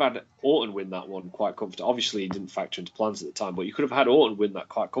 you could have had Orton win that one quite comfortably. Obviously, he didn't factor into plans at the time, but you could have had Orton win that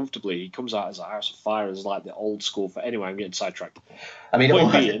quite comfortably. He comes out as a house of fire, as like the old school. Anyway, I'm getting sidetracked. I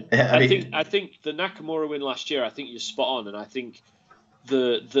think the Nakamura win last year, I think you're spot on, and I think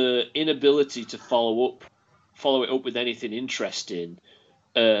the inability to follow it up with anything interesting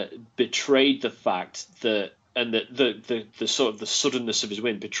betrayed the fact that, and the sort of the suddenness of his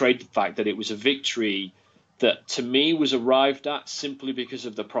win betrayed the fact that it was a victory that to me was arrived at simply because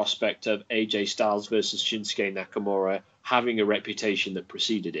of the prospect of AJ Styles versus Shinsuke Nakamura having a reputation that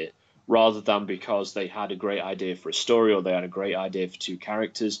preceded it, rather than because they had a great idea for a story or they had a great idea for two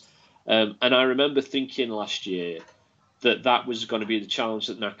characters. And I remember thinking last year that was going to be the challenge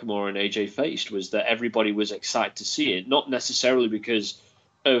that Nakamura and AJ faced, was that everybody was excited to see it, not necessarily because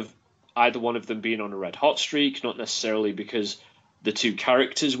of either one of them being on a red hot streak, not necessarily because the two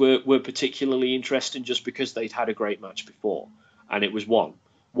characters were particularly interesting, just because they'd had a great match before, and it was one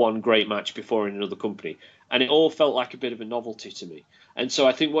great match before in another company, and it all felt like a bit of a novelty to me. And so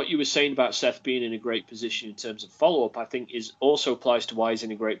I think what you were saying about Seth being in a great position in terms of follow-up, I think also applies to why he's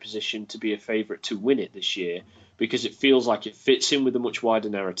in a great position to be a favourite to win it this year, because it feels like it fits in with a much wider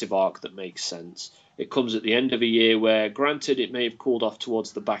narrative arc that makes sense. It comes at the end of a year where, granted, it may have cooled off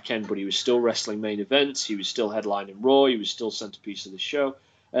towards the back end, but he was still wrestling main events, he was still headlining Raw, he was still centerpiece of the show.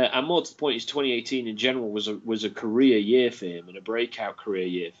 And more to the point, his 2018 in general was a career year for him, and a breakout career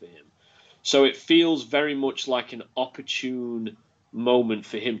year for him. So it feels very much like an opportune moment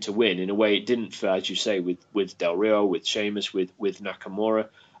for him to win, in a way it didn't for, as you say, with Del Rio, with Sheamus, with Nakamura.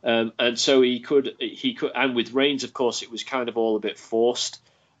 And so he could, and with Reigns, of course, it was kind of all a bit forced.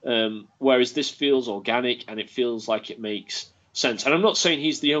 Whereas this feels organic, and it feels like it makes sense. And I'm not saying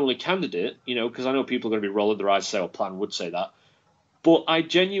he's the only candidate, because I know people are going to be rolling their eyes, say, Plan would say that. But I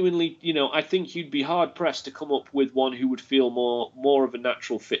genuinely, I think you'd be hard pressed to come up with one who would feel more of a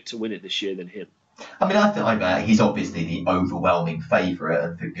natural fit to win it this year than him. I think he's obviously the overwhelming favourite,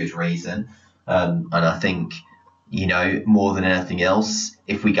 and for good reason. And I think, more than anything else,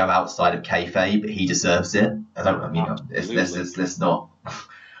 if we go outside of kayfabe, he deserves it.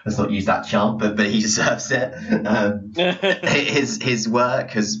 Let's not use that chant, but he deserves it. His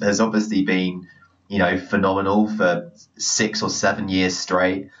work has obviously been, phenomenal for 6 or 7 years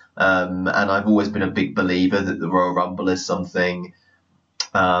straight. And I've always been a big believer that the Royal Rumble is something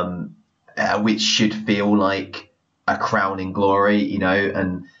which should feel like a crowning glory,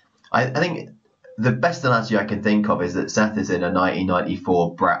 and I think the best analogy I can think of is that Seth is in a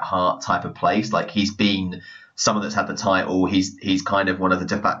 1994 Bret Hart type of place. Like, he's been someone that's had the title. He's kind of one of the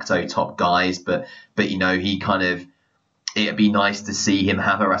de facto top guys, but you know, he kind of, it'd be nice to see him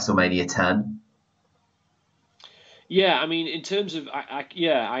have a WrestleMania 10. Yeah, I mean, in terms of,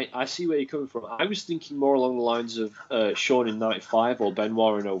 I see where you're coming from. I was thinking more along the lines of Shawn in '95 or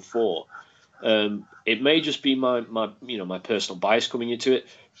Benoit in '04. It may just be my personal bias coming into it,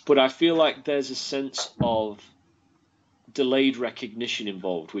 but I feel like there's a sense of delayed recognition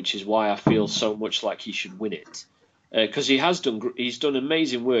involved, which is why I feel so much like he should win it, because he's done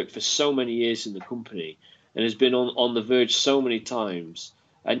amazing work for so many years in the company and has been on the verge so many times.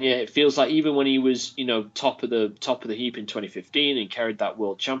 And yeah, it feels like even when he was, top of the heap in 2015 and carried that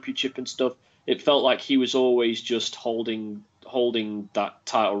world championship and stuff, it felt like he was always just holding that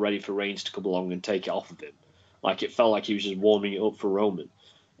title ready for Reigns to come along and take it off of him. Like, it felt like he was just warming it up for Roman.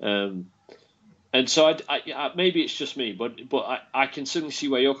 And so I maybe it's just me, but I can certainly see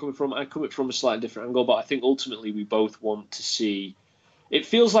where you're coming from. I come from a slightly different angle, but I think ultimately we both want to see. It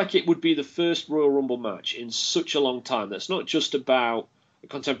feels like it would be the first Royal Rumble match in such a long time. That's not just about a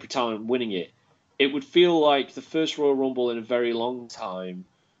contemporary talent winning it. It would feel like the first Royal Rumble in a very long time,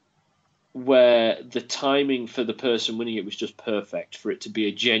 where the timing for the person winning it was just perfect for it to be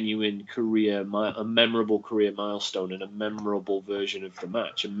a genuine a memorable career milestone and a memorable version of the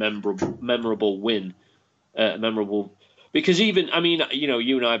match, a memorable win, because even, I mean,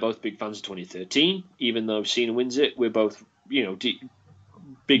 you and I are both big fans of 2013, even though Cena wins it. We're both,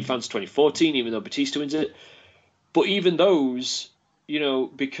 big fans of 2014, even though Batista wins it. But even those,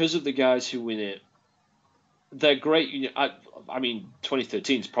 because of the guys who win it, they're great. I mean,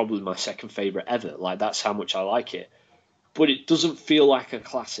 2013 is probably my second favorite ever. Like, that's how much I like it. But it doesn't feel like a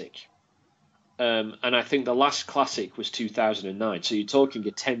classic. And I think the last classic was 2009. So you're talking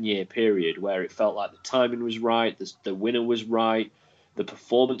a 10-year period where it felt like the timing was right, the winner was right, the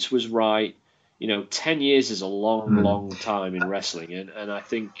performance was right. 10 years is a long time in wrestling. And I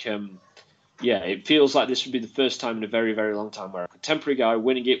think, it feels like this would be the first time in a very, very long time where a contemporary guy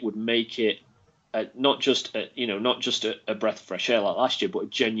winning it would make it not just a breath of fresh air like last year, but a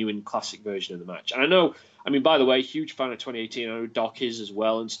genuine classic version of the match. And by the way, huge fan of 2018. I know Doc is as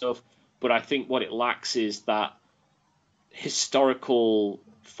well and stuff. But I think what it lacks is that historical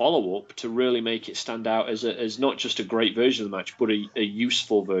follow-up to really make it stand out as not just a great version of the match, but a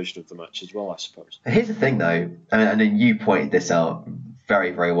useful version of the match as well, I suppose. Here's the thing, though, and then you pointed this out very,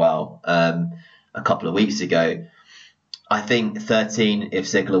 very well a couple of weeks ago. I think 13, if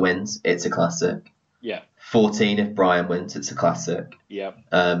Ziggler wins, it's a classic. Yeah. 14, if Bryan wins, it's a classic. Yeah.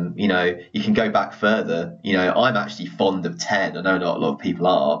 You can go back further. I'm actually fond of 10. I know not a lot of people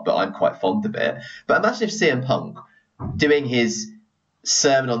are, but I'm quite fond of it. But imagine if CM Punk doing his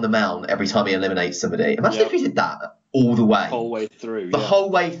Sermon on the Mount every time he eliminates somebody. Imagine if he did that all the way. The whole way through. The whole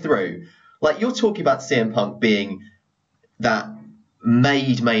way through. Like, you're talking about CM Punk being that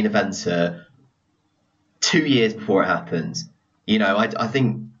made main eventer 2 years before it happens. I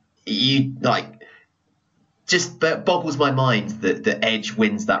think just boggles my mind that Edge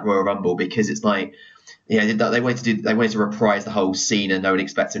wins that Royal Rumble, because it's like, they wanted to reprise the whole Cena, no one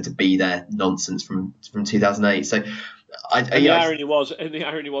expected him to be there nonsense from 2008. So the irony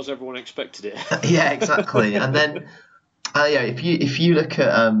was everyone expected it. Yeah, exactly. And then if you look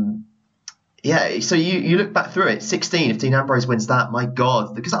at so you look back through it, 16, if Dean Ambrose wins that, my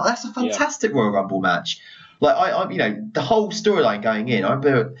God, because that's a fantastic Royal Rumble match. Like, I the whole storyline going in, I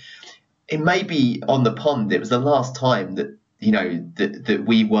remember it may be on the pond. It was the last time that that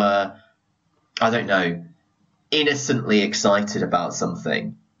we were, I don't know, innocently excited about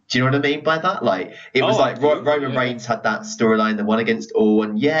something. Do you know what I mean by that? Like, it was Roman Reigns had that storyline, the one against all,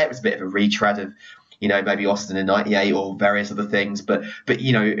 and it was a bit of a retread of, maybe Austin in '98 or various other things, but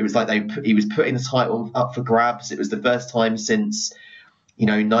it was like he was putting the title up for grabs. It was the first time since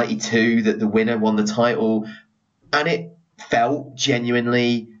 '92 that the winner won the title, and it felt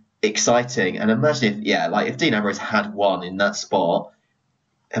genuinely exciting. And imagine if Dean Ambrose had won in that spot.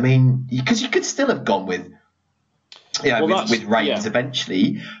 I mean, because you could still have gone with with Reigns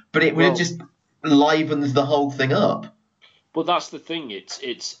eventually, but it would have just livened the whole thing up. But that's the thing.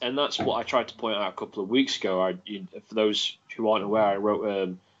 It's and that's what I tried to point out a couple of weeks ago. For those who aren't aware, I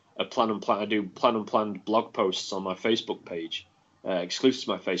wrote a plan unplanned. I do plan unplanned blog posts on my Facebook page, exclusive to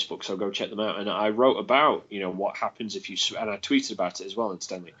my Facebook. So go check them out. And I wrote about what happens if you and I tweeted about it as well,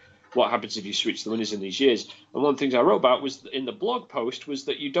 incidentally. What happens if you switch the winners in these years? And one of the things I wrote about was in the blog post was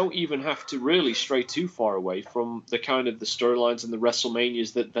that you don't even have to really stray too far away from the kind of the storylines and the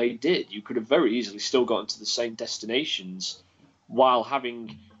WrestleManias that they did. You could have very easily still gotten to the same destinations while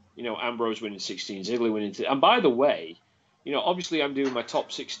having Ambrose winning 16, Ziggler winning. And by the way, obviously I'm doing my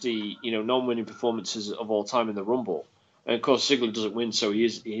top 60, non-winning performances of all time in the Rumble. And of course, Ziggler doesn't win, so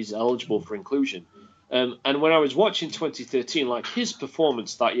he's eligible for inclusion. And when I was watching 2013, like his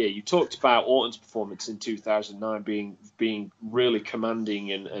performance that year, you talked about Orton's performance in 2009 being really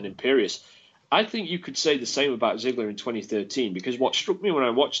commanding and imperious. I think you could say the same about Ziggler in 2013, because what struck me when I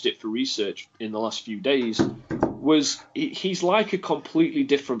watched it for research in the last few days was he's like a completely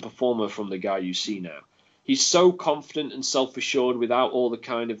different performer from the guy you see now. He's so confident and self-assured without all the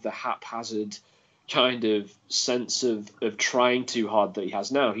kind of the haphazard kind of sense of trying too hard that he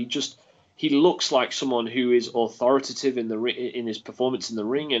has now. He looks like someone who is authoritative in his performance in the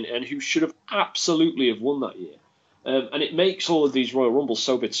ring and who should have absolutely have won that year. And it makes all of these Royal Rumbles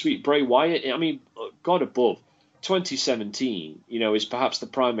so bittersweet. Bray Wyatt, I mean, God above, 2017, is perhaps the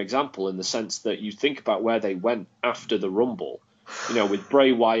prime example in the sense that you think about where they went after the Rumble, with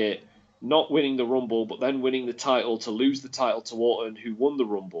Bray Wyatt not winning the Rumble, but then winning the title to lose the title to Orton, who won the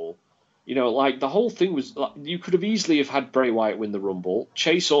Rumble. Like the whole thing was, like, you could have easily have had Bray Wyatt win the Rumble,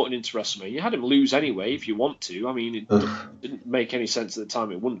 chase Orton into WrestleMania. You had him lose anyway if you want to. I mean, it didn't make any sense at the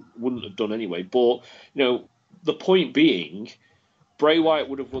time. It wouldn't have done anyway. But, the point being, Bray Wyatt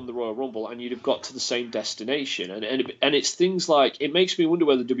would have won the Royal Rumble and you'd have got to the same destination. And it's things like, it makes me wonder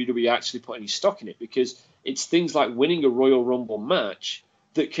whether WWE actually put any stock in it, because it's things like winning a Royal Rumble match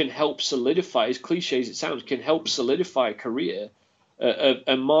that can help solidify, as cliche as it sounds, can help solidify a career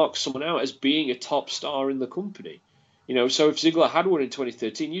and mark someone out as being a top star in the company. So if Ziggler had won in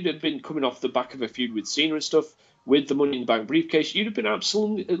 2013, you'd have been coming off the back of a feud with Cena and stuff, with the Money in the Bank briefcase. You'd have been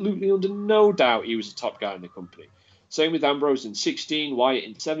absolutely under no doubt he was a top guy in the company. Same with Ambrose in 16, Wyatt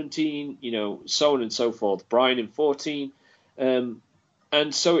in 17, so on and so forth, Bryan in 14.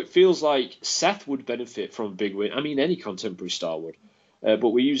 And so it feels like Seth would benefit from a big win. I mean, any contemporary star would.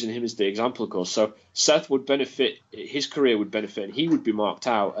 But we're using him as the example, of course. So Seth would benefit, his career would benefit, and he would be marked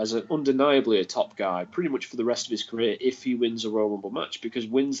out as undeniably a top guy pretty much for the rest of his career if he wins a Royal Rumble match, because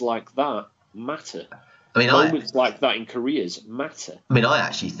wins like that matter. I mean, moments like that in careers matter. I mean, I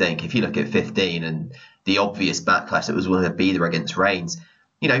actually think if you look at 15 and the obvious backlash that was going to be there against Reigns,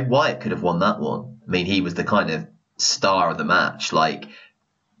 Wyatt could have won that one. I mean, he was the kind of star of the match. Like,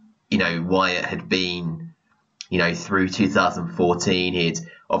 Wyatt had been, through 2014, he had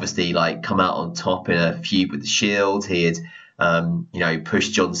obviously come out on top in a feud with the Shield. He had,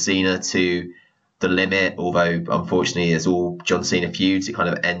 pushed John Cena to the limit, although unfortunately, as all John Cena feuds, it kind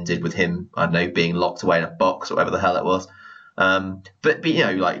of ended with him, I don't know, being locked away in a box or whatever the hell it was. But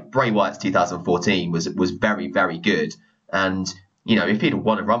Bray Wyatt's 2014 was very, very good. And, if he'd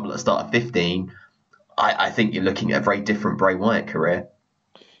won a Rumble at the start of 15, I think you're looking at a very different Bray Wyatt career.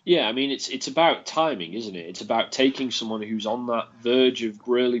 Yeah, I mean, it's about timing, isn't it? It's about taking someone who's on that verge of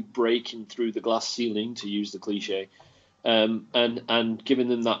really breaking through the glass ceiling, to use the cliche, and giving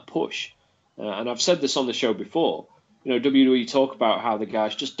them that push. And I've said this on the show before. WWE talk about how the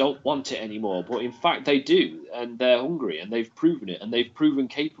guys just don't want it anymore, but in fact they do, and they're hungry, and they've proven it, and they've proven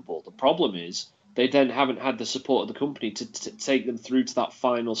capable. The problem is they then haven't had the support of the company to take them through to that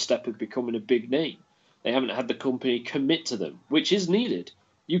final step of becoming a big name. They haven't had the company commit to them, which is needed.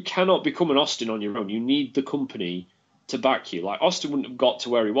 You cannot become an Austin on your own. You need the company to back you. Like, Austin wouldn't have got to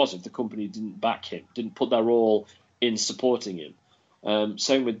where he was if the company didn't back him, didn't put their all in supporting him.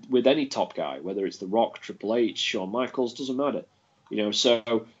 Same with any top guy, whether it's The Rock, Triple H, Shawn Michaels, doesn't matter.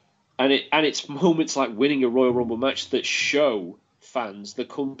 So and it's moments like winning a Royal Rumble match that show fans the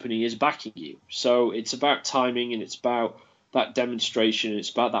company is backing you. So it's about timing, and it's about that demonstration, and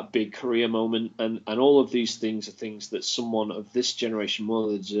it's about that big career moment, and all of these things are things that someone of this generation more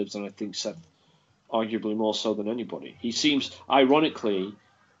deserves, and I think Seth arguably more so than anybody. He seems ironically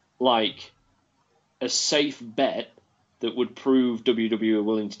like a safe bet that would prove WWE are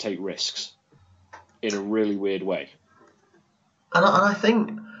willing to take risks in a really weird way. And I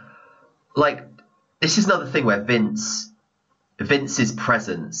think, this is another thing where Vince's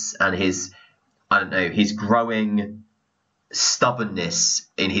presence and his growing stubbornness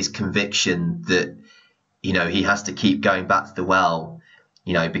in his conviction that, he has to keep going back to the well,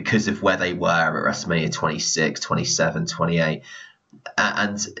 because of where they were at WrestleMania 26, 27, 28.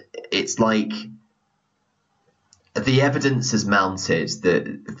 And it's like, the evidence has mounted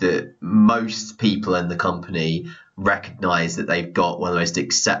that most people in the company recognise that they've got one of the most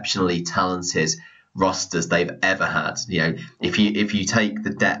exceptionally talented rosters they've ever had. If you take the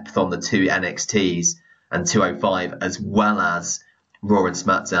depth on the two NXTs and 205 as well as Raw and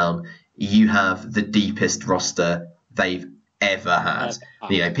SmackDown, you have the deepest roster they've ever had.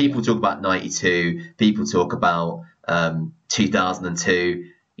 People talk about 92, people talk about 2002.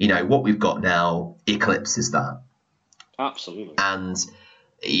 what we've got now eclipses that. Absolutely. And,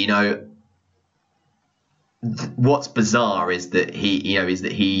 what's bizarre is that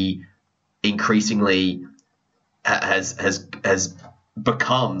he increasingly has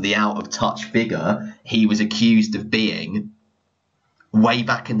become the out of touch figure he was accused of being way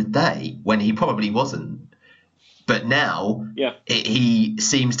back in the day when he probably wasn't. But now he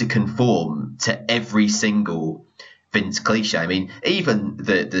seems to conform to every single Vince cliche. I mean, even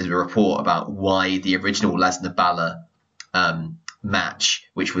the report about why the original Lesnar-Balor match,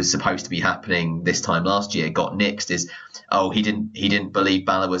 which was supposed to be happening this time last year, got nixed is, he didn't believe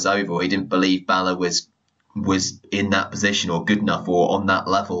Balor was over, or he didn't believe Balor was in that position or good enough or on that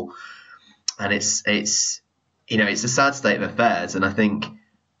level. And it's a sad state of affairs. And I think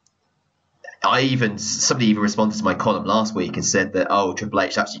somebody even responded to my column last week and said that, Triple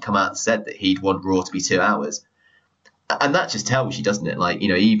H actually come out and said that he'd want Raw to be 2 hours. And that just tells you, doesn't it? Like,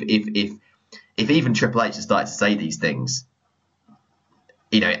 if even Triple H has started to say these things,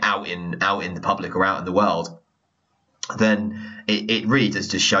 out in the public or out in the world, then it really does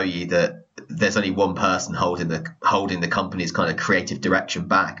just show you that there's only one person holding the company's kind of creative direction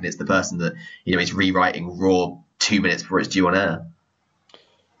back, and it's the person that is rewriting Raw 2 minutes before it's due on air.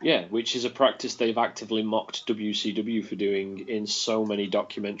 Yeah, which is a practice they've actively mocked WCW for doing in so many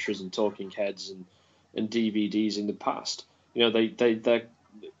documentaries and talking heads and DVDs in the past. They're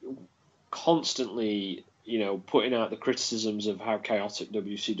constantly putting out the criticisms of how chaotic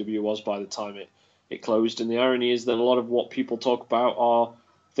WCW was by the time it closed. And the irony is that a lot of what people talk about are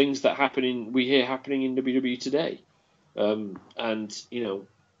things that we hear happening in WWE today.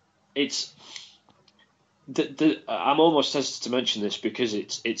 It's I'm almost hesitant to mention this because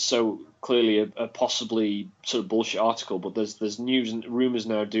it's so clearly a possibly sort of bullshit article, but there's news and rumors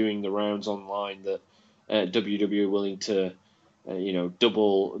now doing the rounds online that WWE are willing to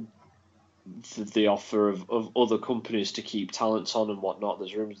double the offer of other companies to keep talents on and whatnot.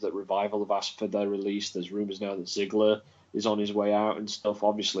 There's rumors that Revival have asked for their release. There's rumors now that Ziggler is on his way out and stuff.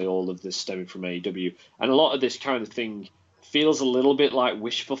 Obviously, all of this stemming from AEW. And a lot of this kind of thing feels a little bit like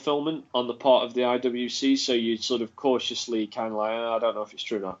wish fulfillment on the part of the IWC. So you sort of cautiously kind of like, I don't know if it's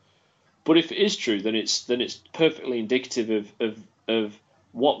true or not. But if it is true, then it's perfectly indicative of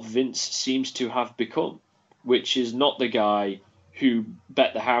what Vince seems to have become, which is not the guy who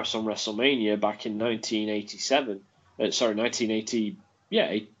bet the house on WrestleMania back in 1987. 1980,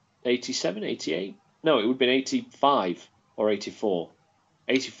 87, 88? No, it would have been 85 or 84.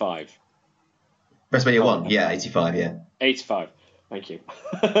 85. WrestleMania 1, 85, yeah. 85, thank you.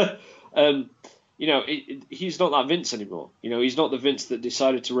 He's not that Vince anymore. He's not the Vince that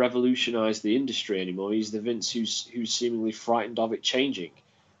decided to revolutionize the industry anymore. He's the Vince who's seemingly frightened of it changing.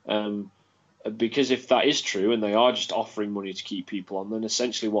 Because if that is true and they are just offering money to keep people on, then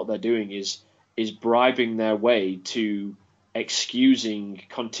essentially what they're doing is bribing their way to excusing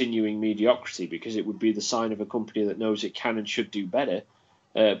continuing mediocrity, because it would be the sign of a company that knows it can and should do better,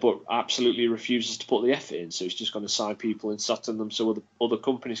 but absolutely refuses to put the effort in. So it's just going to sign people and soften them so other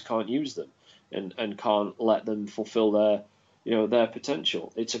companies can't use them and can't let them fulfill their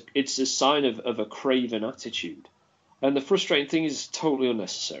potential. It's a sign of a craven attitude. And the frustrating thing is totally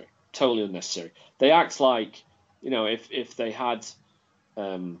unnecessary. Totally unnecessary. They act like, if they had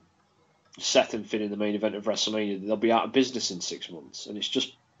Seth and Finn in the main event of WrestleMania, they'll be out of business in 6 months. And it's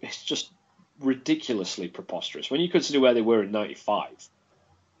just ridiculously preposterous. When you consider where they were in 95,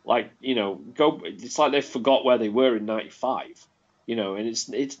 it's like they forgot where they were in 95, and it's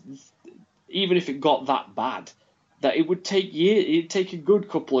even if it got that bad, that it would take it'd take a good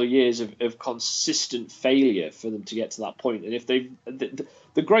couple of years of consistent failure for them to get to that point. And if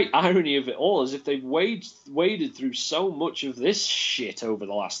the great irony of it all is if they've waded through so much of this shit over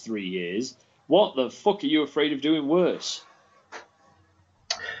the last 3 years, what the fuck are you afraid of doing worse?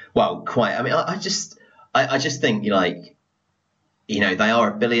 Well, quite. I mean, I just think, they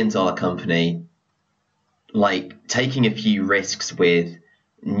are $1 billion company. Like, taking a few risks with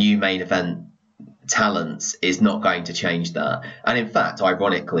new main event talents is not going to change that. And in fact,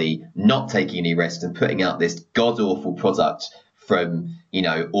 ironically, not taking any risks and putting out this god-awful product from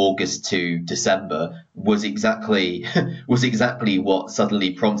August to December was exactly what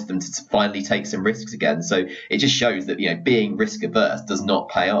suddenly prompted them to finally take some risks again. So it just shows that being risk averse does not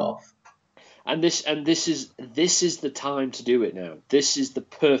pay off. And this is the time to do it now. This is the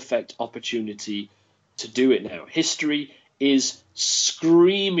perfect opportunity to do it now. History is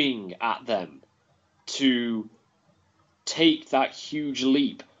screaming at them to take that huge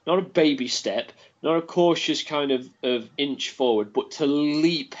leap, not a baby step, not a cautious kind of inch forward, but to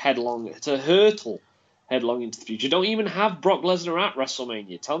leap headlong, to hurtle headlong into the future. Don't even have Brock Lesnar at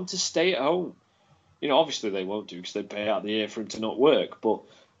WrestleMania. Tell him to stay at home. Obviously they won't do because they pay out the ear for him to not work. But,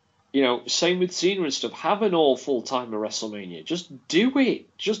 same with Cena and stuff. Have an all full-time at WrestleMania. Just do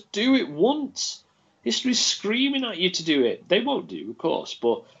it. Just do it once. History's screaming at you to do it. They won't do, of course.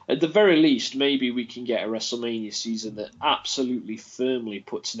 But at the very least, maybe we can get a WrestleMania season that absolutely firmly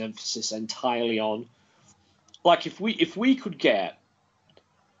puts an emphasis entirely on. Like, if we could get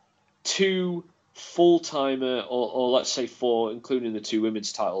 2 full-timer, or let's say 4, including the 2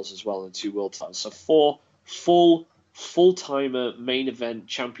 women's titles as well and 2 world titles. So 4 full-timer main event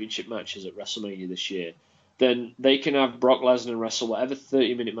championship matches at WrestleMania this year. Then they can have Brock Lesnar wrestle whatever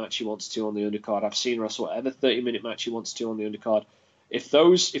 30-minute match he wants to on the undercard. I've seen wrestle whatever 30-minute match he wants to on the undercard.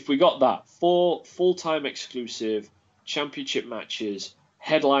 If we got that, 4 full-time exclusive championship matches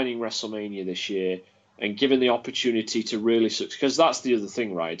headlining WrestleMania this year, and given the opportunity to really succeed, because that's the other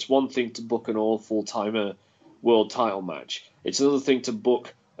thing, right? It's one thing to book an all full-timer world title match. It's another thing to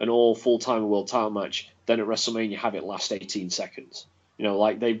book an all full-timer world title match, then at WrestleMania have it last 18 seconds.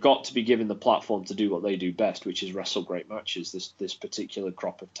 They've got to be given the platform to do what they do best, which is wrestle great matches, this particular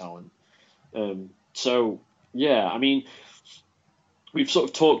crop of talent. We've sort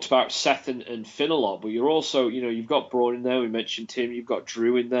of talked about Seth and Finn a lot, but you're also, you've got Braun in there. We mentioned Tim. You've got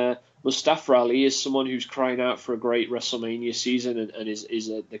Drew in there. Mustafa Ali is someone who's crying out for a great WrestleMania season and is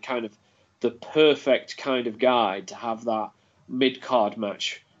the perfect kind of guy to have that mid-card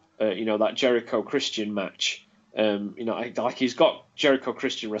match, that Jericho-Christian match. He's got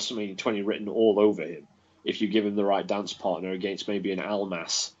Jericho-Christian WrestleMania 20 written all over him if you give him the right dance partner against maybe an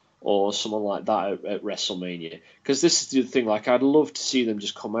Almas or someone like that at WrestleMania. Because this is the thing, I'd love to see them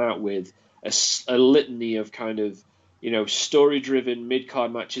just come out with a litany of kind of, story-driven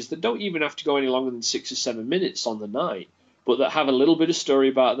mid-card matches that don't even have to go any longer than 6 or 7 minutes on the night, but that have a little bit of story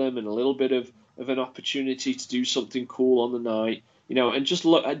about them and a little bit of an opportunity to do something cool on the night, and just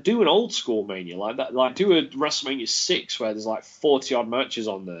do an old school Mania like that. Do a WrestleMania 6 where there's 40-odd matches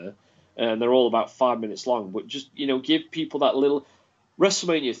on there, and they're all about 5 minutes long, but just, give people that little...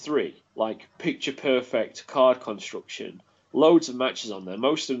 WrestleMania 3, picture-perfect card construction, loads of matches on there,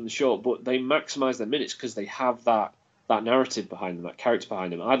 most of them short, but they maximise their minutes because they have that narrative behind them, that character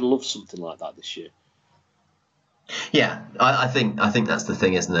behind them. I'd love something like that this year. Yeah, I think that's the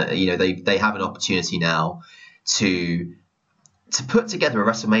thing, isn't it? They have an opportunity now to put together a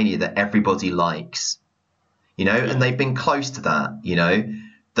WrestleMania that everybody likes, and they've been close to that,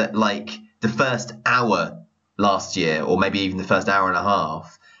 that the first hour last year, or maybe even the first hour and a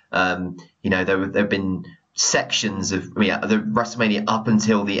half, there have been sections of the WrestleMania up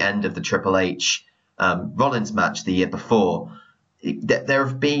until the end of the Triple H Rollins match the year before. There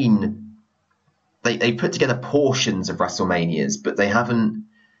have been they put together portions of WrestleManias, but they haven't,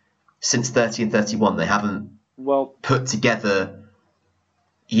 since 30 and 31, they haven't put together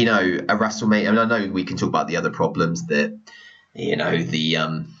a WrestleMania. I know we can talk about the other problems that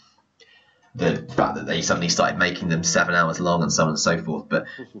the fact that they suddenly started making them 7 hours long and so on and so forth. But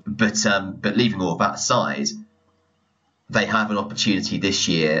leaving all of that aside, they have an opportunity this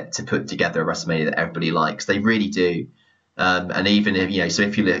year to put together a WrestleMania that everybody likes. They really do. And even if so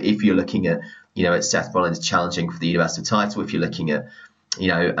if you're looking at at Seth Rollins challenging for the Universal title, if you're looking at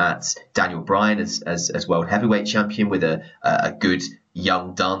at Daniel Bryan as world heavyweight champion with a good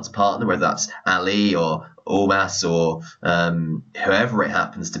young dance partner, whether that's Ali or Almas or whoever it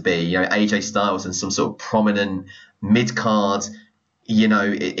happens to be, AJ Styles in some sort of prominent mid-card,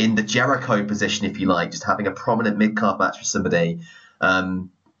 in the Jericho position, if you like, just having a prominent mid-card match with somebody.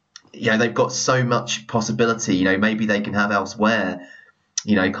 They've got so much possibility. Maybe they can have elsewhere,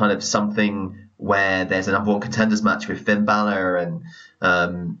 kind of something where there's a number one contenders match with Finn Balor and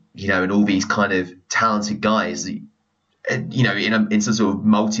and all these kind of talented guys. In some sort of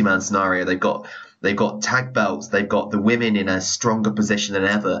multi-man scenario, they've got tag belts, they've got the women in a stronger position than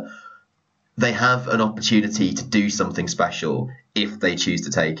ever. They have an opportunity to do something special if they choose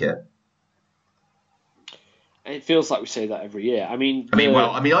to take it. It feels like we say that every year. I've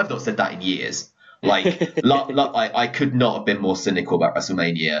not said that in years. I could not have been more cynical about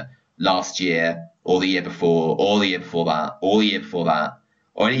WrestleMania last year, or the year before, or the year before that, or the year before that,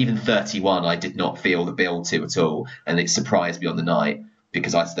 or even 31. I did not feel the build to at all, and it surprised me on the night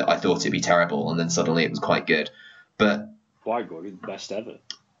because I thought it'd be terrible, and then suddenly it was quite good. But quite good, best ever.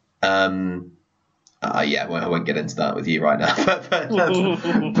 I won't get into that with you right now. but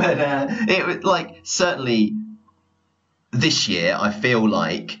it was certainly this year, I feel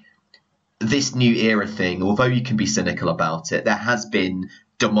like this new era thing, although you can be cynical about it, there has been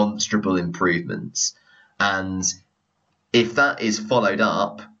demonstrable improvements. And if that is followed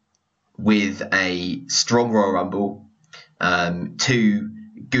up with a strong Royal Rumble, 2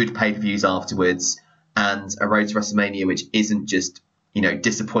 good pay-per-views afterwards, and a road to WrestleMania which isn't just,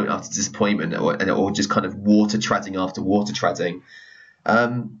 disappointment after disappointment or just kind of water treading after water treading.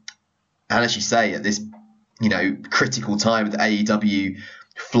 And as you say, at this, critical time with AEW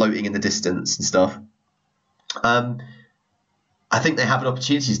floating in the distance and stuff, I think they have an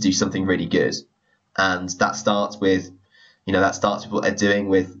opportunity to do something really good. And that starts with, what they're doing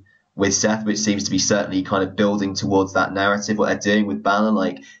with Seth, which seems to be certainly kind of building towards that narrative. What they're doing with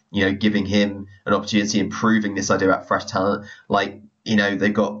Balor, giving him an opportunity, improving this idea about fresh talent.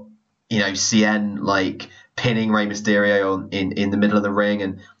 They've got, CN pinning Rey Mysterio in the middle of the ring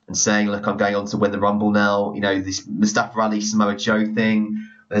and saying, look, I'm going on to win the Rumble now. This Mustafa Ali Samoa Joe thing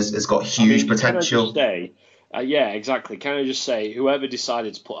has got huge potential. Yeah, exactly. Can I just say, whoever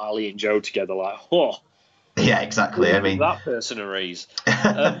decided to put Ali and Joe together, yeah, exactly. That person a raise.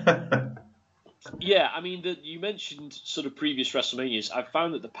 Yeah, you mentioned sort of previous WrestleManias. I've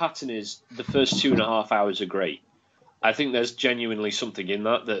found that the pattern is the first 2.5 hours are great. I think there's genuinely something in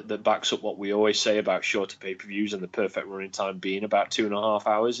that backs up what we always say about shorter pay-per-views and the perfect running time being about 2.5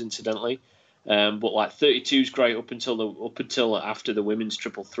 hours, incidentally. But 32 is great up until after the women's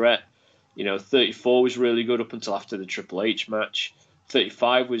triple threat. 34 was really good up until after the Triple H match.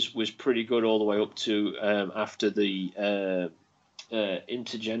 35 was pretty good all the way up to after the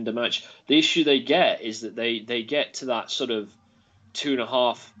intergender match. The issue they get is that they get to that sort of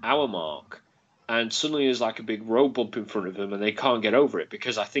 2.5 hour mark, and suddenly there's a big road bump in front of them, and they can't get over it,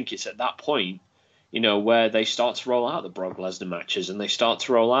 because I think it's at that point, where they start to roll out the Brock Lesnar matches, and they start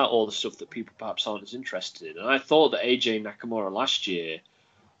to roll out all the stuff that people perhaps aren't as interested in. And I thought that AJ Nakamura last year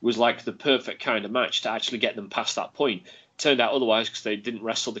was the perfect kind of match to actually get them past that point. Turned out otherwise, because they didn't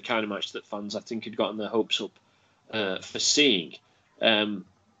wrestle the kind of match that fans, I think, had gotten their hopes up for seeing.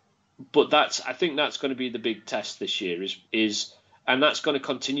 But I think that's going to be the big test this year, and that's going to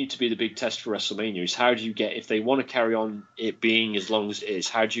continue to be the big test for WrestleMania, is how do you get, if they want to carry on it being as long as it is,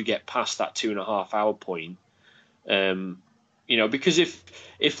 how do you get past that 2.5 hour point? Because if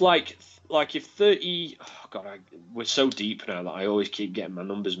 30, we're so deep now that I always keep getting my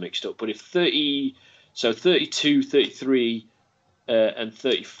numbers mixed up. But if 32, 33, and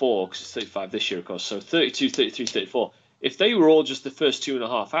 34, because it's 35 this year, of course. So 32, 33, 34. If they were all just the first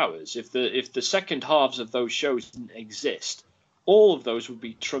 2.5 hours, if the second halves of those shows didn't exist, all of those would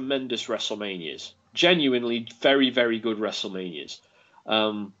be tremendous WrestleManias. Genuinely very, very good WrestleManias.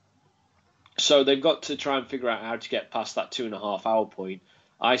 So they've got to try and figure out how to get past that 2.5 hour point.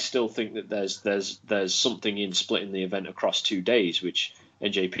 I still think that there's something in splitting the event across 2 days, which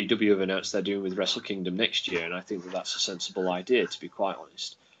NJPW have announced they're doing with Wrestle Kingdom next year, and I think that that's a sensible idea, to be quite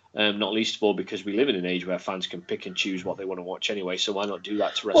honest. Not least of all because we live in an age where fans can pick and choose what they want to watch anyway, so why not do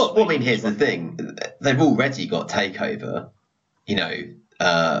that to WrestleMania? Well, here's the thing. They've already got TakeOver,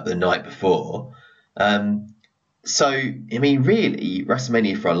 the night before. So, really,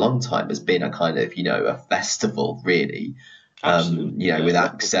 WrestleMania for a long time has been a kind of, a festival, really. With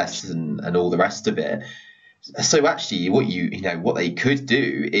access and all the rest of it. So actually, what they could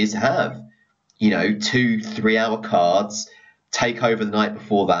do is have, 2-3 hour cards, take over the night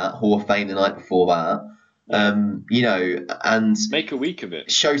before that, Hall of Fame the night before that, and make a week of it.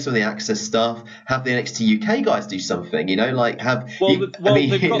 Show some of the access stuff. Have the NXT UK guys do something, They've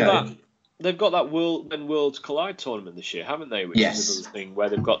got that Worlds Collide tournament this year, haven't they? Which yes. is another thing where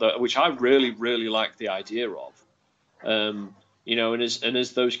they've got that, which I really, really like the idea of. And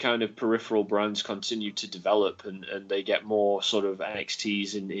as those kind of peripheral brands continue to develop and they get more sort of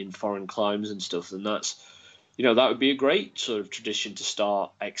NXTs in foreign climes and stuff, then that's, that would be a great sort of tradition to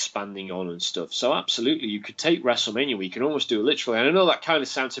start expanding on and stuff. So absolutely, you could take WrestleMania, we can almost do it literally. And I know that kind of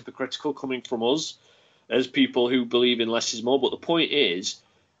sounds hypocritical coming from us as people who believe in less is more, but the point is,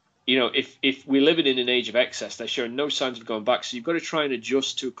 if we're living in an age of excess, they're showing no signs of going back. So you've got to try and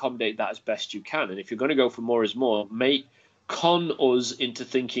adjust to accommodate that as best you can. And if you're going to go for more is more, con us into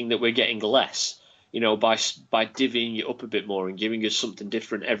thinking that we're getting less, by divvying it up a bit more and giving us something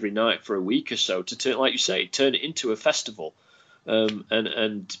different every night for a week or so to turn, like you say, turn it into a festival.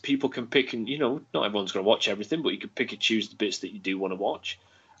 And people can pick and, not everyone's going to watch everything, but you can pick and choose the bits that you do want to watch.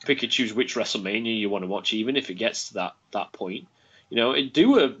 Pick and choose which WrestleMania you want to watch, even if it gets to that point.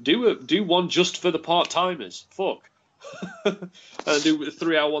 Do one just for the part-timers. Fuck. And do a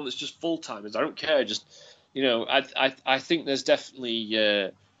 3 hour one that's just full-timers. I don't care. Just, I think there's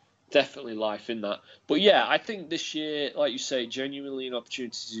definitely life in that. But yeah, I think this year, like you say, genuinely an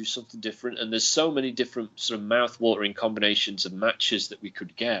opportunity to do something different. And there's so many different sort of mouth-watering combinations of matches that we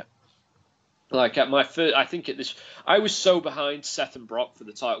could get. Like at my first, I think at this, I was so behind Seth and Brock for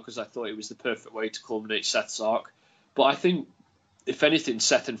the title because I thought it was the perfect way to culminate Seth's arc. But I think, if anything,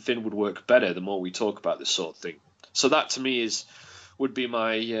 Seth and Finn would work better the more we talk about this sort of thing. So that to me would be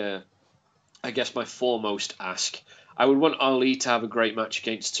my, I guess, my foremost ask. I would want Ali to have a great match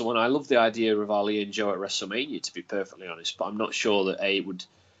against someone. I love the idea of Ali and Joe at WrestleMania, to be perfectly honest, but I'm not sure that A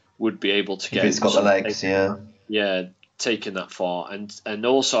would be able to get. If it's got the legs, yeah. Yeah, taken that far, and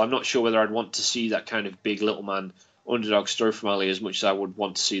also I'm not sure whether I'd want to see that kind of big little man underdog story from Ali as much as I would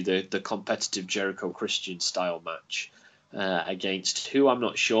want to see the competitive Jericho Christian style match against who, I'm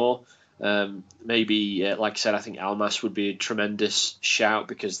not sure. Maybe like I said, I think Almas would be a tremendous shout,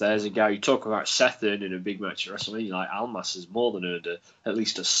 because there's a guy, you talk about Seth earning a big match at WrestleMania, like Almas has more than earned at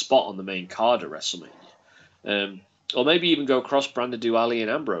least a spot on the main card at WrestleMania. Or maybe even go cross-brand and do Ali and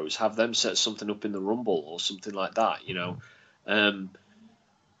Ambrose, have them set something up in the Rumble or something like that, you know.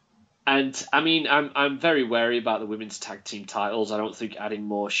 And I mean, I'm very wary about the women's tag team titles. I don't think adding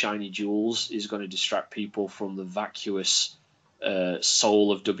more shiny jewels is going to distract people from the vacuous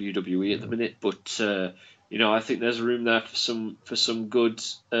soul of WWE at the minute. But you know, I think there's room there for some good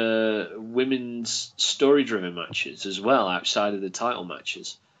women's story-driven matches as well, outside of the title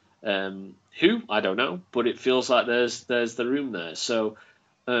matches. Who? I don't know, but it feels like there's the room there. So,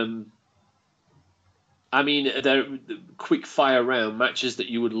 I mean, there quick fire round matches that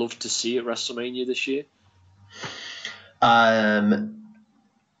you would love to see at WrestleMania this year. I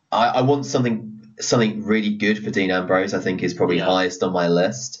want something really good for Dean Ambrose. I think is probably highest on my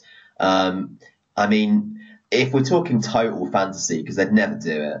list. I mean, if we're talking total fantasy, because they'd never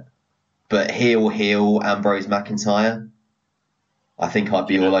do it, but heel Ambrose McIntyre, I think I'd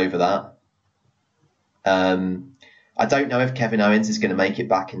be all over that. I don't know if Kevin Owens is going to make it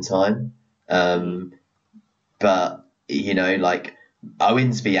back in time. But, you know, like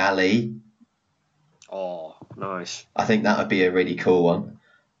Owens v Ali. Oh, nice. I think that would be a really cool one.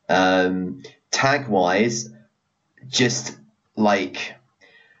 Tag-wise, just like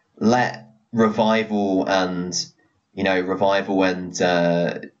let Revival and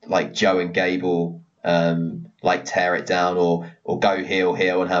like Joe and Gable like tear it down, or go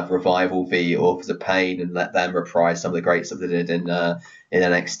heel and have Revival v Authors of Pain and let them reprise some of the great stuff they did in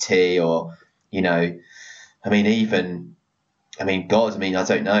NXT, or, you know, I don't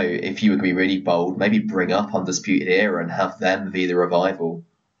know, if you would be really bold, maybe bring up Undisputed Era and have them be the Revival.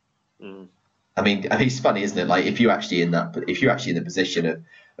 I mean, it's funny, isn't it? Like, if you're actually in the position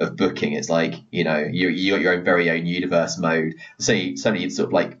of booking, it's like, you know, you got your own very own universe mode. So many sort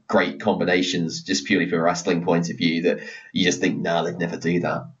of like great combinations, just purely from a wrestling point of view, that you just think, nah, they'd never do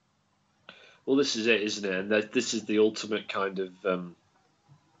that. Well, this is it, isn't it? And this is the ultimate kind of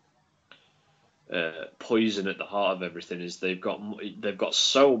poison at the heart of everything. Is they've got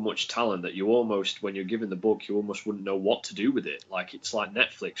so much talent that you almost, when you're given the book, you almost wouldn't know what to do with it. Like, it's like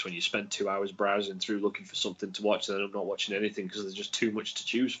Netflix when you spend 2 hours browsing through looking for something to watch, and then I'm not watching anything because there's just too much to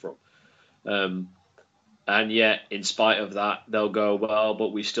choose from. And yet, in spite of that, they'll go, well,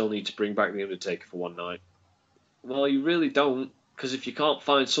 but we still need to bring back The Undertaker for one night. Well, you really don't, because if you can't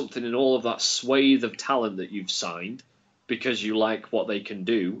find something in all of that swathe of talent that you've signed, because you like what they can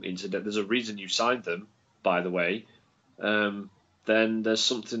do, there's a reason you signed them, by the way, then there's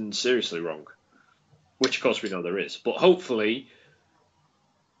something seriously wrong. Which, of course, we know there is. But hopefully,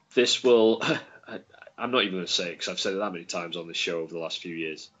 this will... I'm not even going to say it, because I've said it that many times on this show over the last few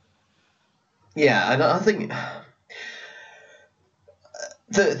years. Yeah, and I think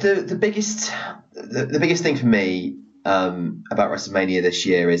the biggest thing for me about WrestleMania this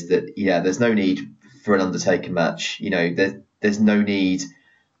year is that, there's no need for an Undertaker match. You know, there's no need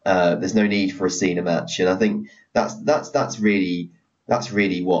for a Cena match, and I think that's really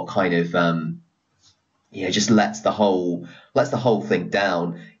what kind of just lets the whole thing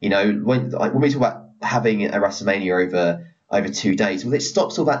down. You know, when we talk about having a WrestleMania over 2 days, well, it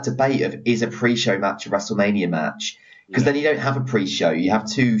stops all that debate of, is a pre-show match a WrestleMania match? Because then you don't have a pre-show, you have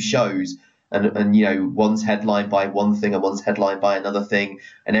 2 shows. And you know, one's headlined by one thing and one's headlined by another thing,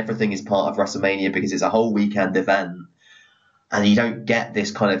 and everything is part of WrestleMania because it's a whole weekend event. And you don't get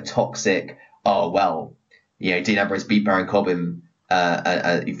this kind of toxic, Dean Ambrose beat Baron Corbin for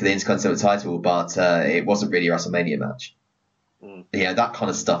the Intercontinental title, but it wasn't really a WrestleMania match. Yeah, that kind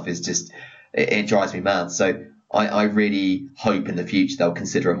of stuff is just, it drives me mad. So I really hope in the future they'll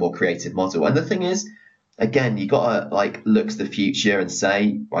consider a more creative model. And the thing is, again, you got to look to the future and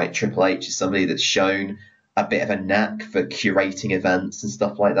say, right, Triple H is somebody that's shown a bit of a knack for curating events and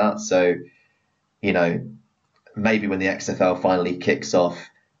stuff like that. So, you know, maybe when the XFL finally kicks off,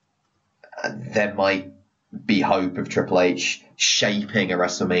 there might be hope of Triple H shaping a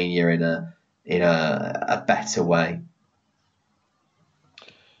WrestleMania in a better way.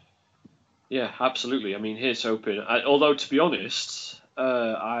 Yeah, absolutely. I mean, here's hoping. Although, to be honest,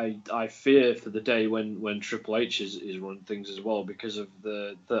 I fear for the day when Triple H is running things as well, because of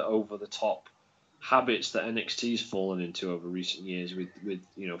the over the top habits that NXT's fallen into over recent years with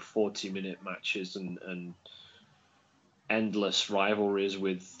 40-minute matches and endless rivalries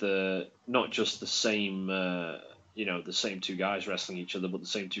with not just the same the same two guys wrestling each other, but the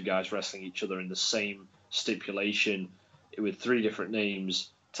same two guys wrestling each other in the same stipulation with three different names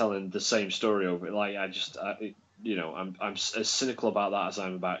telling the same story over it. Like I'm as cynical about that as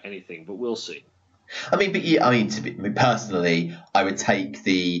I'm about anything, but we'll see. I mean, personally, I would take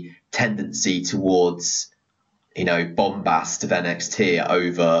the tendency towards, bombast of NXT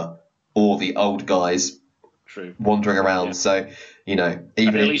over all the old guys True. wandering around. Yeah. So, even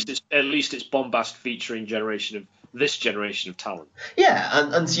at least it's bombast featuring this generation of talent. Yeah,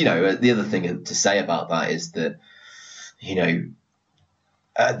 and the other thing to say about that is that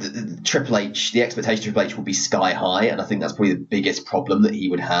the Triple H, the expectation of Triple H will be sky high, and I think that's probably the biggest problem that he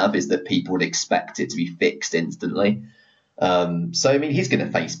would have, is that people would expect it to be fixed instantly. So I mean, he's going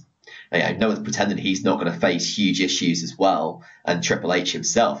to face. No one's pretending he's not going to face huge issues as well. And Triple H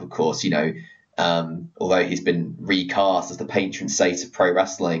himself, of course, although he's been recast as the patron saint of pro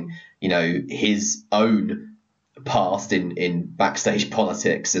wrestling, his own past in backstage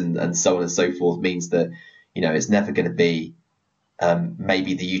politics and so on and so forth means that it's never going to be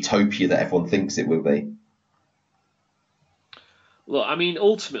maybe the utopia that everyone thinks it will be. Look, I mean,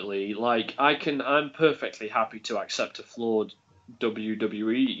 ultimately, I'm perfectly happy to accept a flawed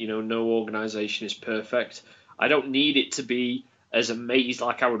WWE. No organization is perfect. I don't need it to be as amazing,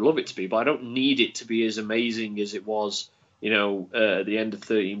 like I would love it to be, but I don't need it to be as amazing as it was, at the end of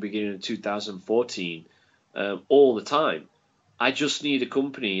 13, beginning of 2014, all the time. I just need a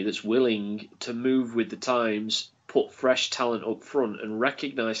company that's willing to move with the times, put fresh talent up front, and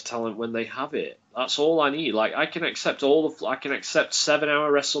recognize talent when they have it. That's all I need. I can accept I can accept 7-hour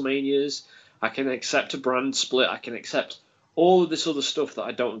WrestleManias. I can accept a brand split. I can accept all of this other stuff that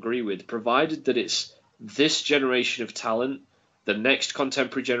I don't agree with, provided that it's this generation of talent, the next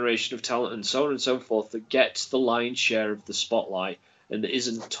contemporary generation of talent, and so on and so forth, that gets the lion's share of the spotlight and that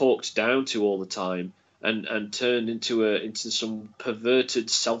isn't talked down to all the time and turned into some perverted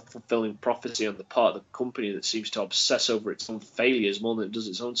self-fulfilling prophecy on the part of the company that seems to obsess over its own failures more than it does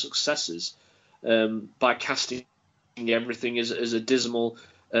its own successes, by casting everything as a dismal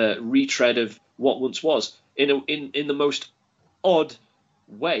retread of what once was in the most odd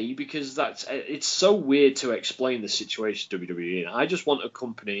way, because it's so weird to explain the situation of WWE. And I just want a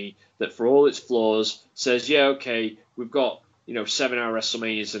company that, for all its flaws, says, yeah, okay, we've got 7-hour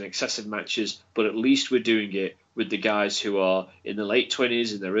WrestleManias and excessive matches, but at least we're doing it with the guys who are in the late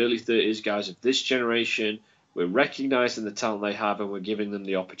 20s, in their early 30s, guys of this generation. We're recognizing the talent they have, and we're giving them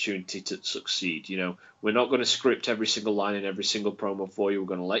the opportunity to succeed. We're not going to script every single line in every single promo for you. We're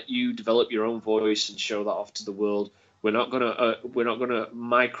going to let you develop your own voice and show that off to the world. We're not going to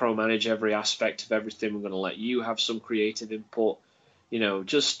micromanage every aspect of everything. We're going to let you have some creative input.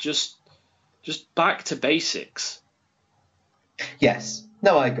 Just back to basics. Yes.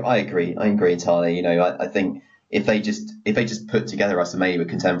 No, I agree. I agree entirely. I think if they just put together WrestleMania with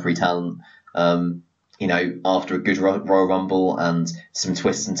contemporary talent, after a good Royal Rumble and some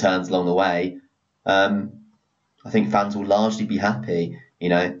twists and turns along the way, I think fans will largely be happy.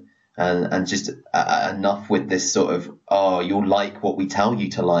 And just enough with this sort of, you'll like what we tell you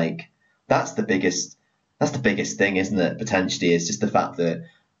to like. That's the biggest thing, isn't it? Potentially, is just the fact that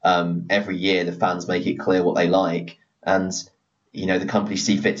every year the fans make it clear what they like, and the company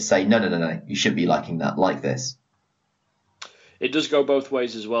see fit to say, no, you should be liking that, like this. It does go both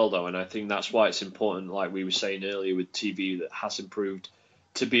ways as well, though, and I think that's why it's important, like we were saying earlier with TV that has improved,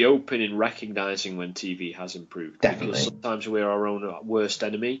 to be open in recognizing when TV has improved. Definitely. Because sometimes we're our own worst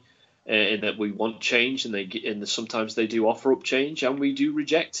enemy, in that we want change, and sometimes they do offer up change, and we do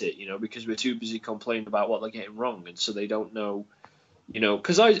reject it, because we're too busy complaining about what they're getting wrong, and so they don't know,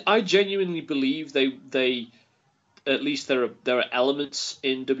 because I genuinely believe they at least there are elements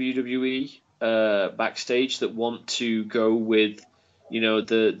in WWE backstage that want to go with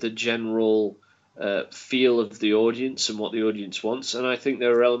the general feel of the audience and what the audience wants, and I think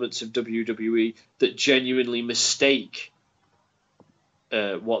there are elements of WWE that genuinely mistake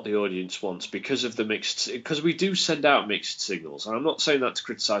what the audience wants because we do send out mixed signals. And I'm not saying that to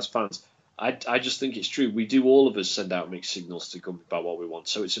criticize fans. I just think it's true. We do, all of us, send out mixed signals to company about what we want.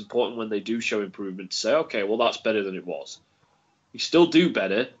 So it's important when they do show improvement to say, okay, well, that's better than it was. We still do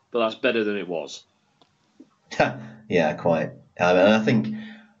better, but that's better than it was. Yeah, quite. And I think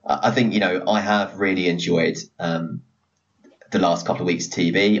I think, I have really enjoyed the last couple of weeks of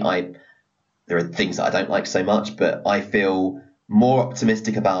TV. There are things that I don't like so much, but I feel more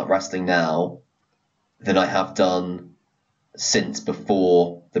optimistic about wrestling now than I have done since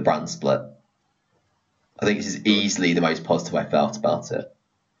before the brand split. I think this is easily the most positive I felt about it.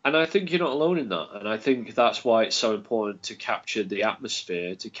 And I think you're not alone in that. And I think that's why it's so important to capture the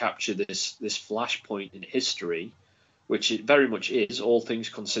atmosphere, to capture this flashpoint in history, which it very much is, all things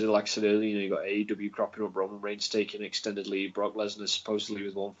considered. Like I said earlier, you've got AEW cropping up, Roman Reigns taking an extended lead, Brock Lesnar supposedly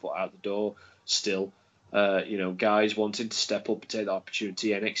with 1 foot out the door still. Guys wanting to step up and take the opportunity,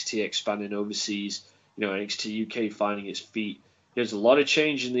 NXT expanding overseas, NXT UK finding its feet. There's a lot of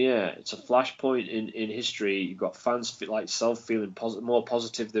change in the air. It's a flashpoint in history. You've got fans like self feeling more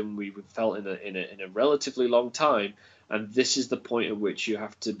positive than we've felt in a relatively long time. And this is the point at which you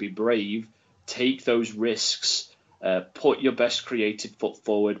have to be brave, take those risks, put your best creative foot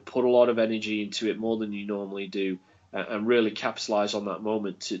forward, put a lot of energy into it more than you normally do, and really capitalize on that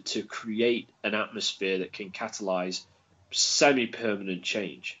moment to create an atmosphere that can catalyze semi-permanent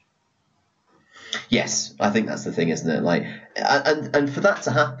change. Yes, I think that's the thing, isn't it? Like, and for that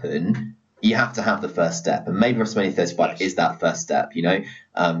to happen, you have to have the first step, and maybe WrestleMania 35 is that first step. Maybe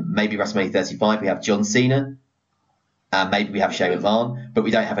WrestleMania 35 we have John Cena, and maybe we have Shane McMahon, but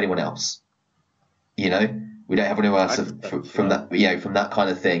we don't have anyone else. We don't have anyone else from that kind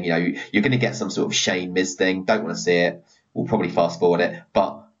of thing. You're going to get some sort of Shane Miz thing. Don't want to see it. We'll probably fast forward it,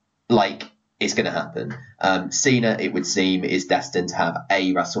 but it's going to happen. Cena, it would seem, is destined to have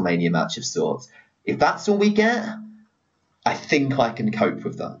a WrestleMania match of sorts. If that's all we get, I think I can cope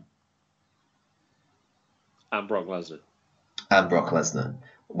with that. And Brock Lesnar.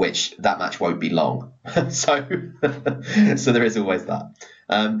 Which that match won't be long. so there is always that.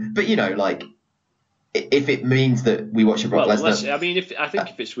 But if it means that we watch a Brock Lesnar...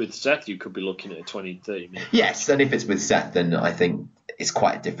 if it's with Seth, you could be looking at a 20-30 minutes. Yes, and if it's with Seth, then I think it's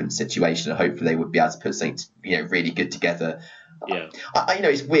quite a different situation. Hopefully they would be able to put something really good together. Yeah.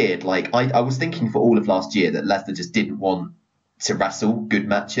 It's weird. I was thinking for all of last year that Lesnar just didn't want to wrestle good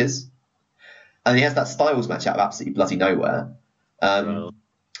matches. And he has that Styles match out of absolutely bloody nowhere. I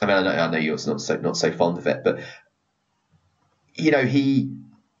know you're not so fond of it, but I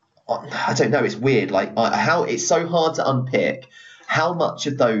don't know. It's weird. How it's so hard to unpick how much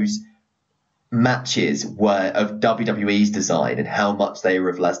of those matches were of WWE's design and how much they were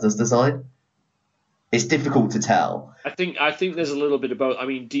of Lesnar's design. It's difficult to tell. I think there's a little bit of both. I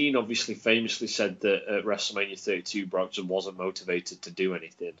mean, Dean obviously famously said that at WrestleMania 32, Brock wasn't motivated to do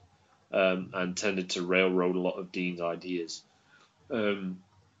anything, and tended to railroad a lot of Dean's ideas.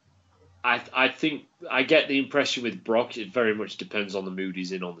 I think I get the impression with Brock, it very much depends on the mood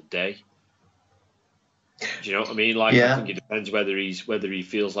he's in on the day. Do you know what I mean? I think it depends whether he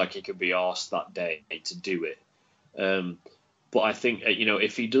feels like he could be asked that day to do it. But I think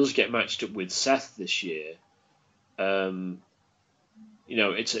if he does get matched up with Seth this year,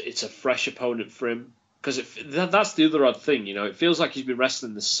 it's a fresh opponent for him, because that's the other odd thing. It feels like he's been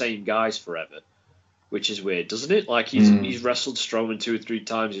wrestling the same guys forever, which is weird, doesn't it? He's wrestled Strowman 2 or 3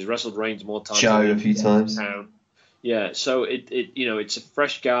 times. He's wrestled Reigns more times. Joe a few times. Yeah, so it's a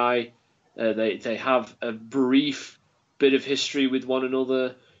fresh guy. They have a brief bit of history with one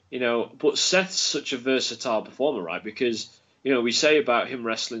another, But Seth's such a versatile performer, right? Because we say about him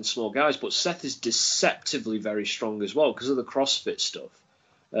wrestling small guys, but Seth is deceptively very strong as well because of the CrossFit stuff.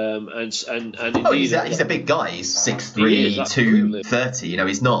 Indeed, he's a big guy. He's 6'3", 230.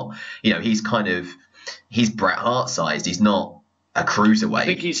 He's not. He's Bret Hart sized. He's not a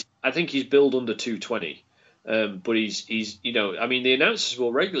cruiserweight. I think he's billed under 220. But he's the announcers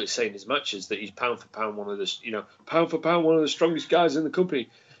will regularly say in his matches that he's pound for pound one of the strongest guys in the company.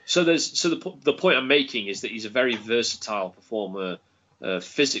 So the point I'm making is that he's a very versatile performer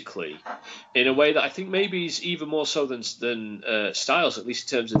physically, in a way that I think maybe he's even more so than Styles, at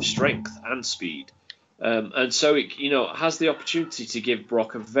least in terms of strength and speed. And so it has the opportunity to give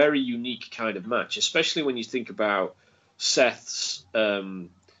Brock a very unique kind of match, especially when you think about Seth's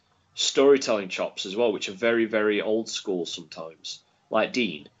storytelling chops as well, which are very, very old school sometimes, like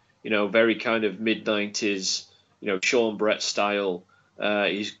Dean, very kind of mid-90s, Sean Brett style.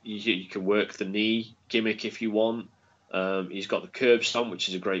 You can work the knee gimmick if you want. He's got the curb stomp, which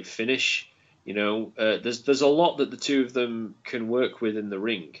is a great finish. There's a lot that the two of them can work with in the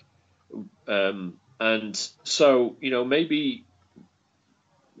ring. And so, maybe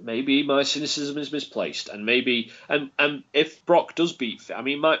my cynicism is misplaced, and maybe if Brock does beat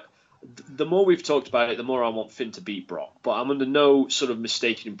Finn, the more we've talked about it, the more I want Finn to beat Brock. But I'm under no sort of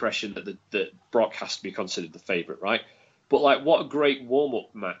mistaken impression that Brock has to be considered the favourite, right? But like, what a great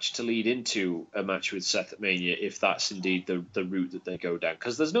warm-up match to lead into a match with Seth at Mania, if that's indeed the route that they go down.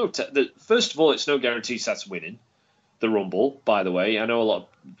 Because there's no first of all, it's no guarantee Seth's winning the Rumble. By the way, I know a lot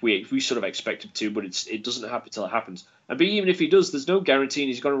we sort of expect him to, but it doesn't happen till it happens. And B, even if he does, there's no guarantee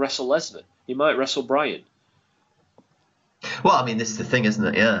he's going to wrestle Lesnar. He might wrestle Bryan. Well, I mean, this is the thing, isn't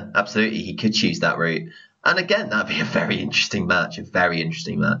it? Yeah, absolutely. He could choose that route. And again, that'd be a very interesting match.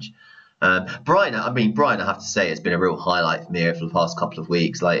 Bryan, I have to say, it's been a real highlight for me over the past couple of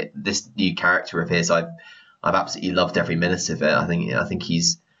weeks. Like, this new character of his, I've absolutely loved every minute of it. I think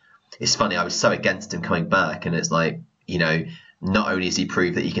it's funny. I was so against him coming back, and it's like, you know, not only has he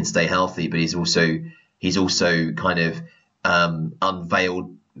proved that he can stay healthy, but he's also kind of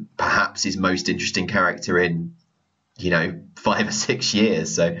unveiled perhaps his most interesting character in, you know, 5 or 6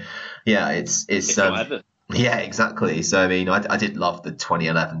 years. So yeah, it's yeah, exactly. So I mean, I did love the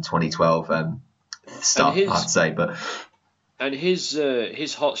 2011, 2012 stuff, I'd say, but. And his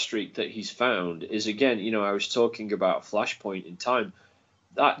hot streak that he's found is, again, you know, I was talking about a flashpoint in time.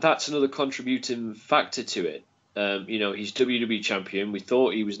 That's another contributing factor to it. You know, he's WWE champion. We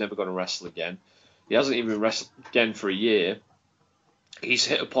thought he was never going to wrestle again. He hasn't even wrestled again for a year. He's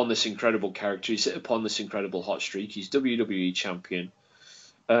hit upon this incredible character. He's hit upon this incredible hot streak. He's WWE champion.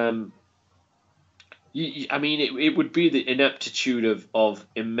 I mean, it would be the ineptitude of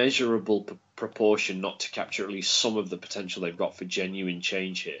immeasurable proportion not to capture at least some of the potential they've got for genuine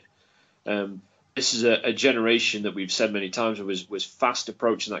change here. This is a generation that we've said many times was fast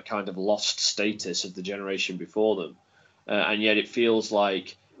approaching that kind of lost status of the generation before them. And yet it feels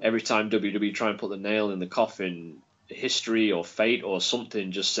like every time WWE try and put the nail in the coffin, history or fate or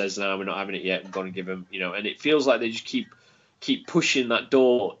something just says, no, we're not having it yet. We're going to give them, you know, and it feels like they just keep pushing that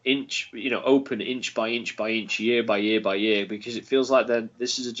door open inch by inch by inch, year by year by year, because it feels like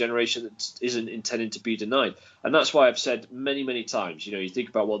this is a generation that isn't intended to be denied. And that's why I've said many, many times, you know, you think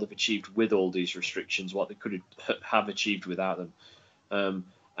about what they've achieved with all these restrictions, what they could have achieved without them.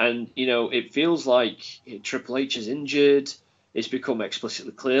 And, you know, it feels like Triple H is injured. It's become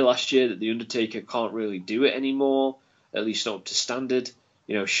explicitly clear last year that The Undertaker can't really do it anymore, at least not up to standard.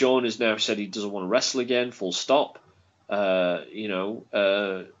 You know, Shawn has now said he doesn't want to wrestle again, full stop.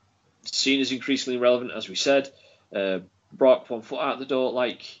 Cena's increasingly relevant, as we said. Brock 1 foot out the door.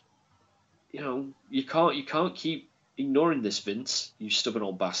 Like, you know, you can't keep ignoring this, Vince, you stubborn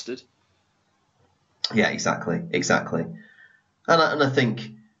old bastard. Yeah, exactly. And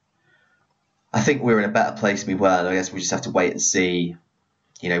I think we're in a better place than we were. And I guess we just have to wait and see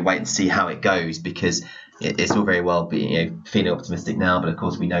how it goes, because it's all very well being, feeling optimistic now, but of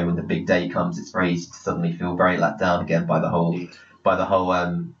course we know when the big day comes, it's very easy to suddenly feel very let down again by the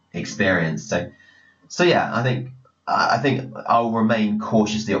whole experience. So yeah, I think I'll remain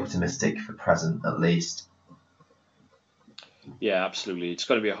cautiously optimistic for present, at least. Yeah, absolutely. It's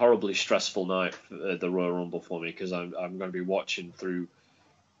going to be a horribly stressful night for the Royal Rumble for me, because I'm going to be watching through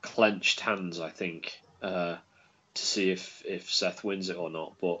clenched hands, I think, to see if Seth wins it or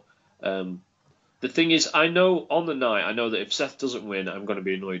not. But the thing is, I know on the night, I know that if Seth doesn't win, I'm going to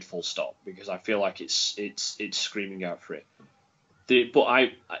be annoyed full stop, because I feel like it's screaming out for it.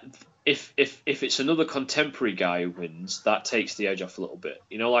 If it's another contemporary guy who wins, that takes the edge off a little bit.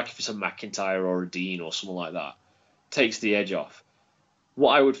 You know, like if it's a McIntyre or a Dean or someone like that, takes the edge off.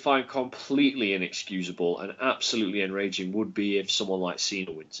 What I would find completely inexcusable and absolutely enraging would be if someone like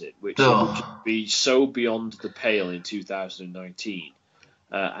Cena wins it, which would just be so beyond the pale in 2019.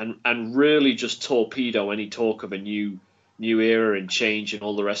 And really just torpedo any talk of a new era and change and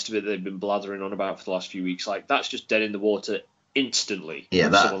all the rest of it they've been blathering on about for the last few weeks. Like, that's just dead in the water instantly. Yeah,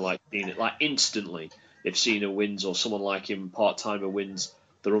 if someone like Cena, like instantly, if Cena wins or someone like him, part-timer, wins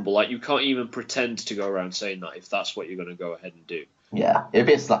the Rumble, like, you can't even pretend to go around saying that if that's what you're going to go ahead and do. Yeah, it'd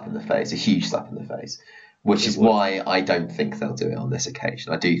be a slap in the face, a huge slap in the face, which is why I don't think they'll do it on this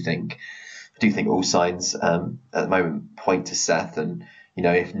occasion. I do think all signs at the moment point to Seth, and you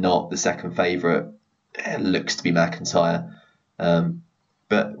know, if not the second favourite, it looks to be McIntyre.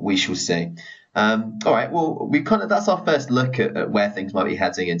 But we shall see. All right, well, that's our first look at where things might be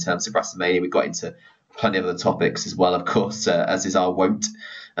heading in terms of WrestleMania. We got into plenty of other topics as well, of course, as is our wont.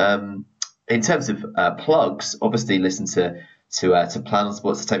 In terms of plugs, obviously listen to Plan on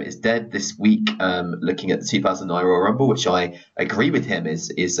Sports Entertainment is Dead this week, looking at the 2009 Royal Rumble, which I agree with him is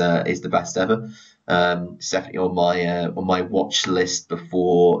the best ever. It's definitely on my watch list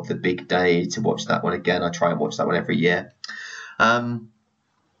before the big day to watch that one again. I try and watch that one every year.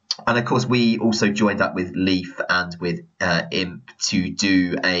 And of course, we also joined up with Leaf and with Imp to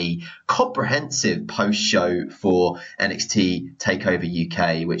do a comprehensive post-show for NXT TakeOver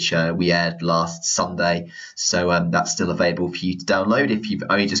UK, which we aired last Sunday. So that's still available for you to download if you've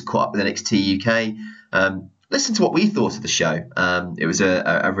only just caught up with NXT UK. Listen to what we thought of the show. It was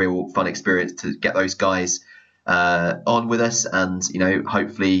a real fun experience to get those guys on with us, and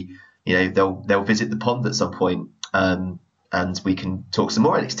hopefully they'll visit the pond at some point. And we can talk some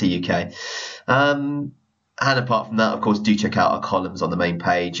more NXT UK. And apart from that, of course, do check out our columns on the main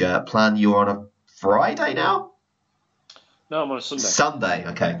page. Plan, you're on a Friday now? No, I'm on a Sunday. Sunday,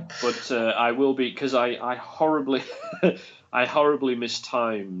 okay. But I will be, because I horribly I horribly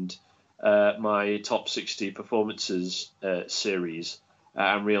mistimed my top 60 performances series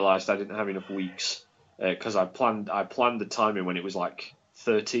and realised I didn't have enough weeks because I planned the timing when it was like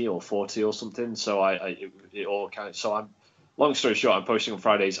 30 or 40 or something. So it all kind of, so I'm. Long story short, I'm posting on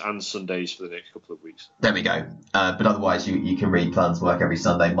Fridays and Sundays for the next couple of weeks. There we go. But otherwise, you can read Plan's work every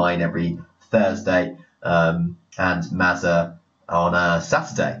Sunday, mine every Thursday, and Mazza on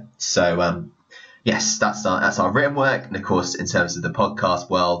Saturday. So, yes, that's our written work. And, of course, in terms of the podcast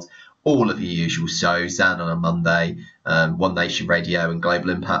world, all of your usual shows, Zan on a Monday, One Nation Radio and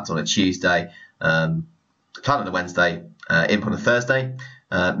Global Impact on a Tuesday, Plan on a Wednesday, Imp on a Thursday,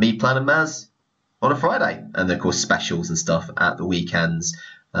 me, Plan and Maz on a Friday, and of course specials and stuff at the weekends.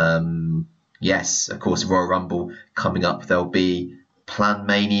 Yes, of course, Royal Rumble coming up. There'll be Plan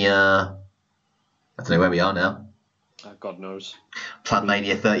Mania. I don't know where we are now. God knows. Plan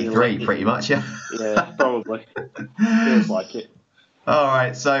Mania 33, pretty much, yeah. Yeah, probably. Feels like it. All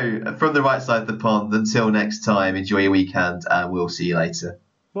right, so from the right side of the pond, until next time, enjoy your weekend, and we'll see you later.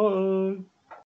 Bye.